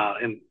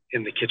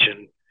in the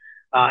kitchen,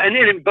 and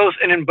in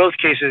both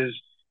cases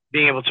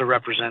being able to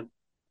represent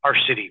our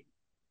city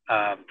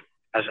uh,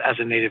 as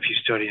a native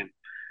Houstonian,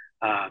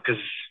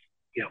 because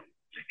you know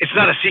it's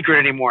not a secret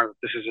anymore that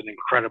this is an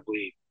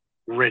incredibly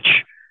rich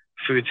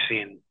food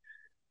scene,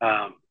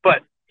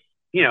 but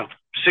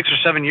 6 or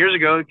 7 years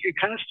ago it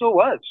kind of still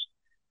was,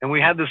 and we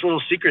had this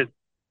little secret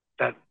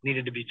that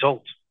needed to be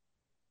told.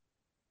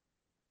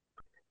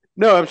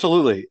 No,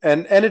 absolutely.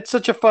 And it's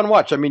such a fun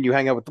watch. I mean, you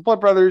hang out with the Blood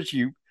Brothers,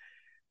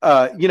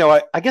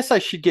 I guess I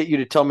should get you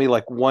to tell me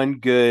like one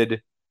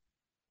good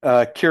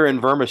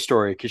Kieran Verma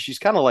story because she's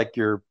kind of like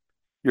your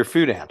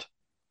food aunt.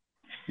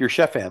 Your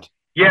chef aunt.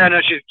 Yeah, no,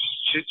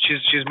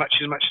 she's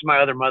my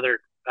other mother.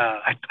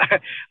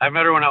 I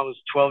met her when I was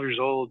 12 years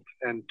old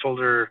and told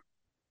her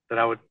that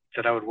I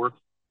would work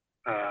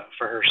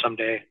for her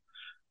someday.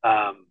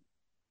 Um,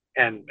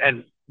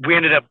 and we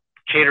ended up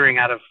catering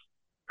out of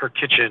her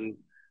kitchen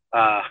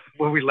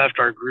when we left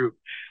our group.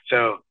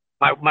 So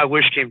my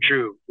wish came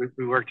true.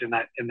 We worked in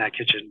that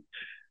kitchen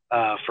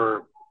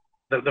for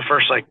the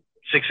first like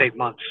 6-8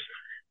 months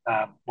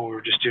when we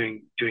were just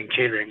doing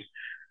catering.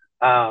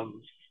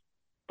 Um,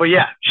 but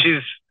yeah,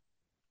 she's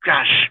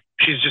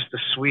just the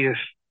sweetest,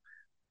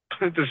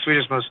 the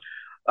sweetest, most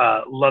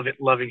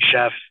loving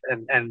chef,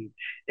 and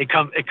it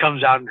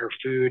comes out in her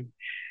food.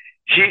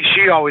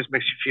 She always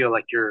makes you feel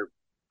like you're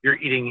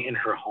eating in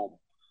her home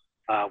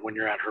when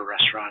you're at her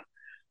restaurant.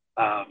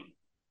 Um,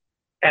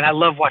 and I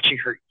love watching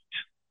her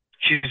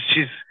eat.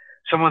 She's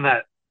someone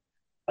that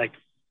like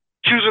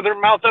chews with her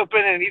mouth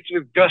open and eats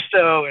with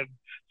gusto and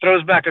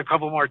throws back a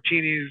couple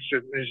martinis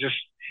and is just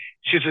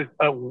she's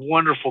a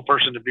wonderful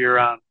person to be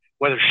around,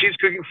 whether she's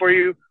cooking for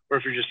you or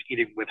if you're just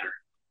eating with her.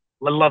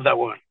 I love that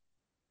woman.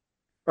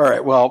 All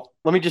right. Well,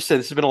 let me just say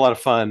this has been a lot of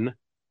fun.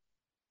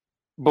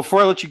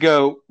 Before I let you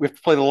go, we have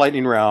to play the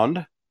lightning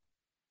round.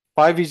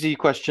 5 easy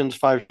questions,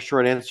 5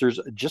 short answers.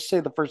 Just say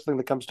the first thing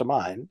that comes to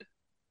mind.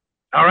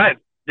 All right.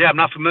 Yeah, I'm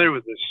not familiar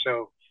with this,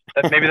 so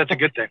maybe that's a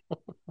good thing.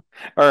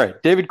 All right.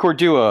 David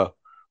Cordúa,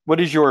 what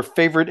is your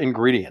favorite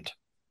ingredient?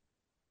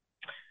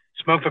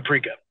 Smoked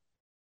paprika.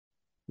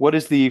 What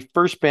is the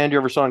first band you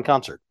ever saw in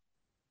concert?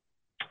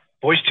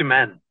 Boys to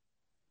Men.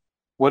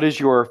 What is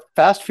your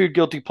fast food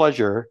guilty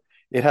pleasure?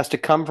 It has to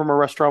come from a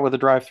restaurant with a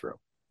drive-through.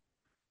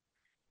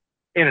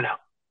 In-N-Out.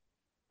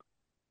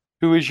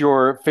 Who is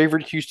your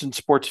favorite Houston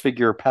sports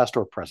figure, past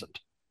or present?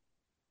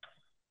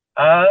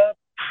 Nolan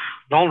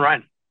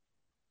Ryan.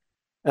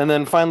 And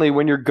then finally,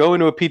 when you're going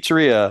to a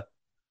pizzeria,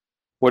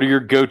 what are your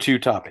go-to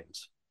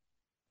toppings?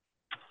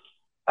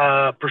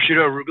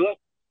 Prosciutto arugula.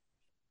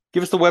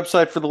 Give us the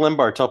website for the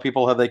Lymbar. Tell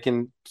people how they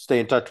can stay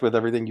in touch with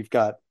everything you've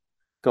got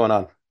going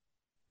on.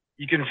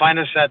 You can find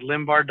us at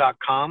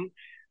lymbar.com.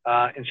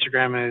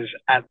 Instagram is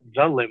at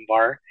the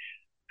Lymbar.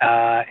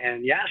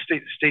 And yeah,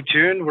 stay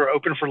tuned. We're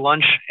open for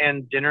lunch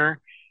and dinner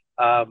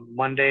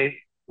Monday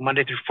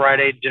through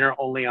Friday, dinner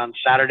only on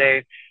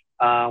Saturday.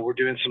 We're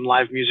doing some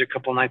live music a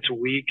couple nights a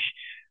week.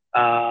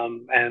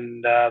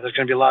 And there's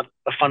going to be a lot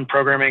of fun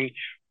programming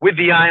with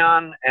the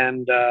Ion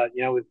and,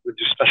 with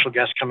just special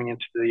guests coming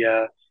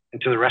into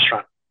the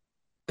restaurant.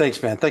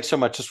 Thanks, man. Thanks so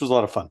much. This was a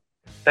lot of fun.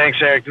 Thanks,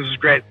 Eric. This was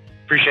great.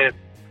 Appreciate it.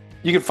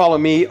 You can follow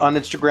me on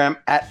Instagram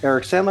at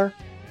Eric Sandler.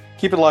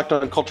 Keep it locked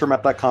on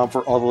culturemap.com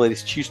for all the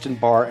latest Houston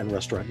bar and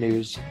restaurant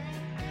news.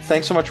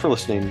 Thanks so much for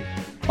listening.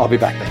 I'll be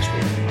back next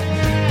week.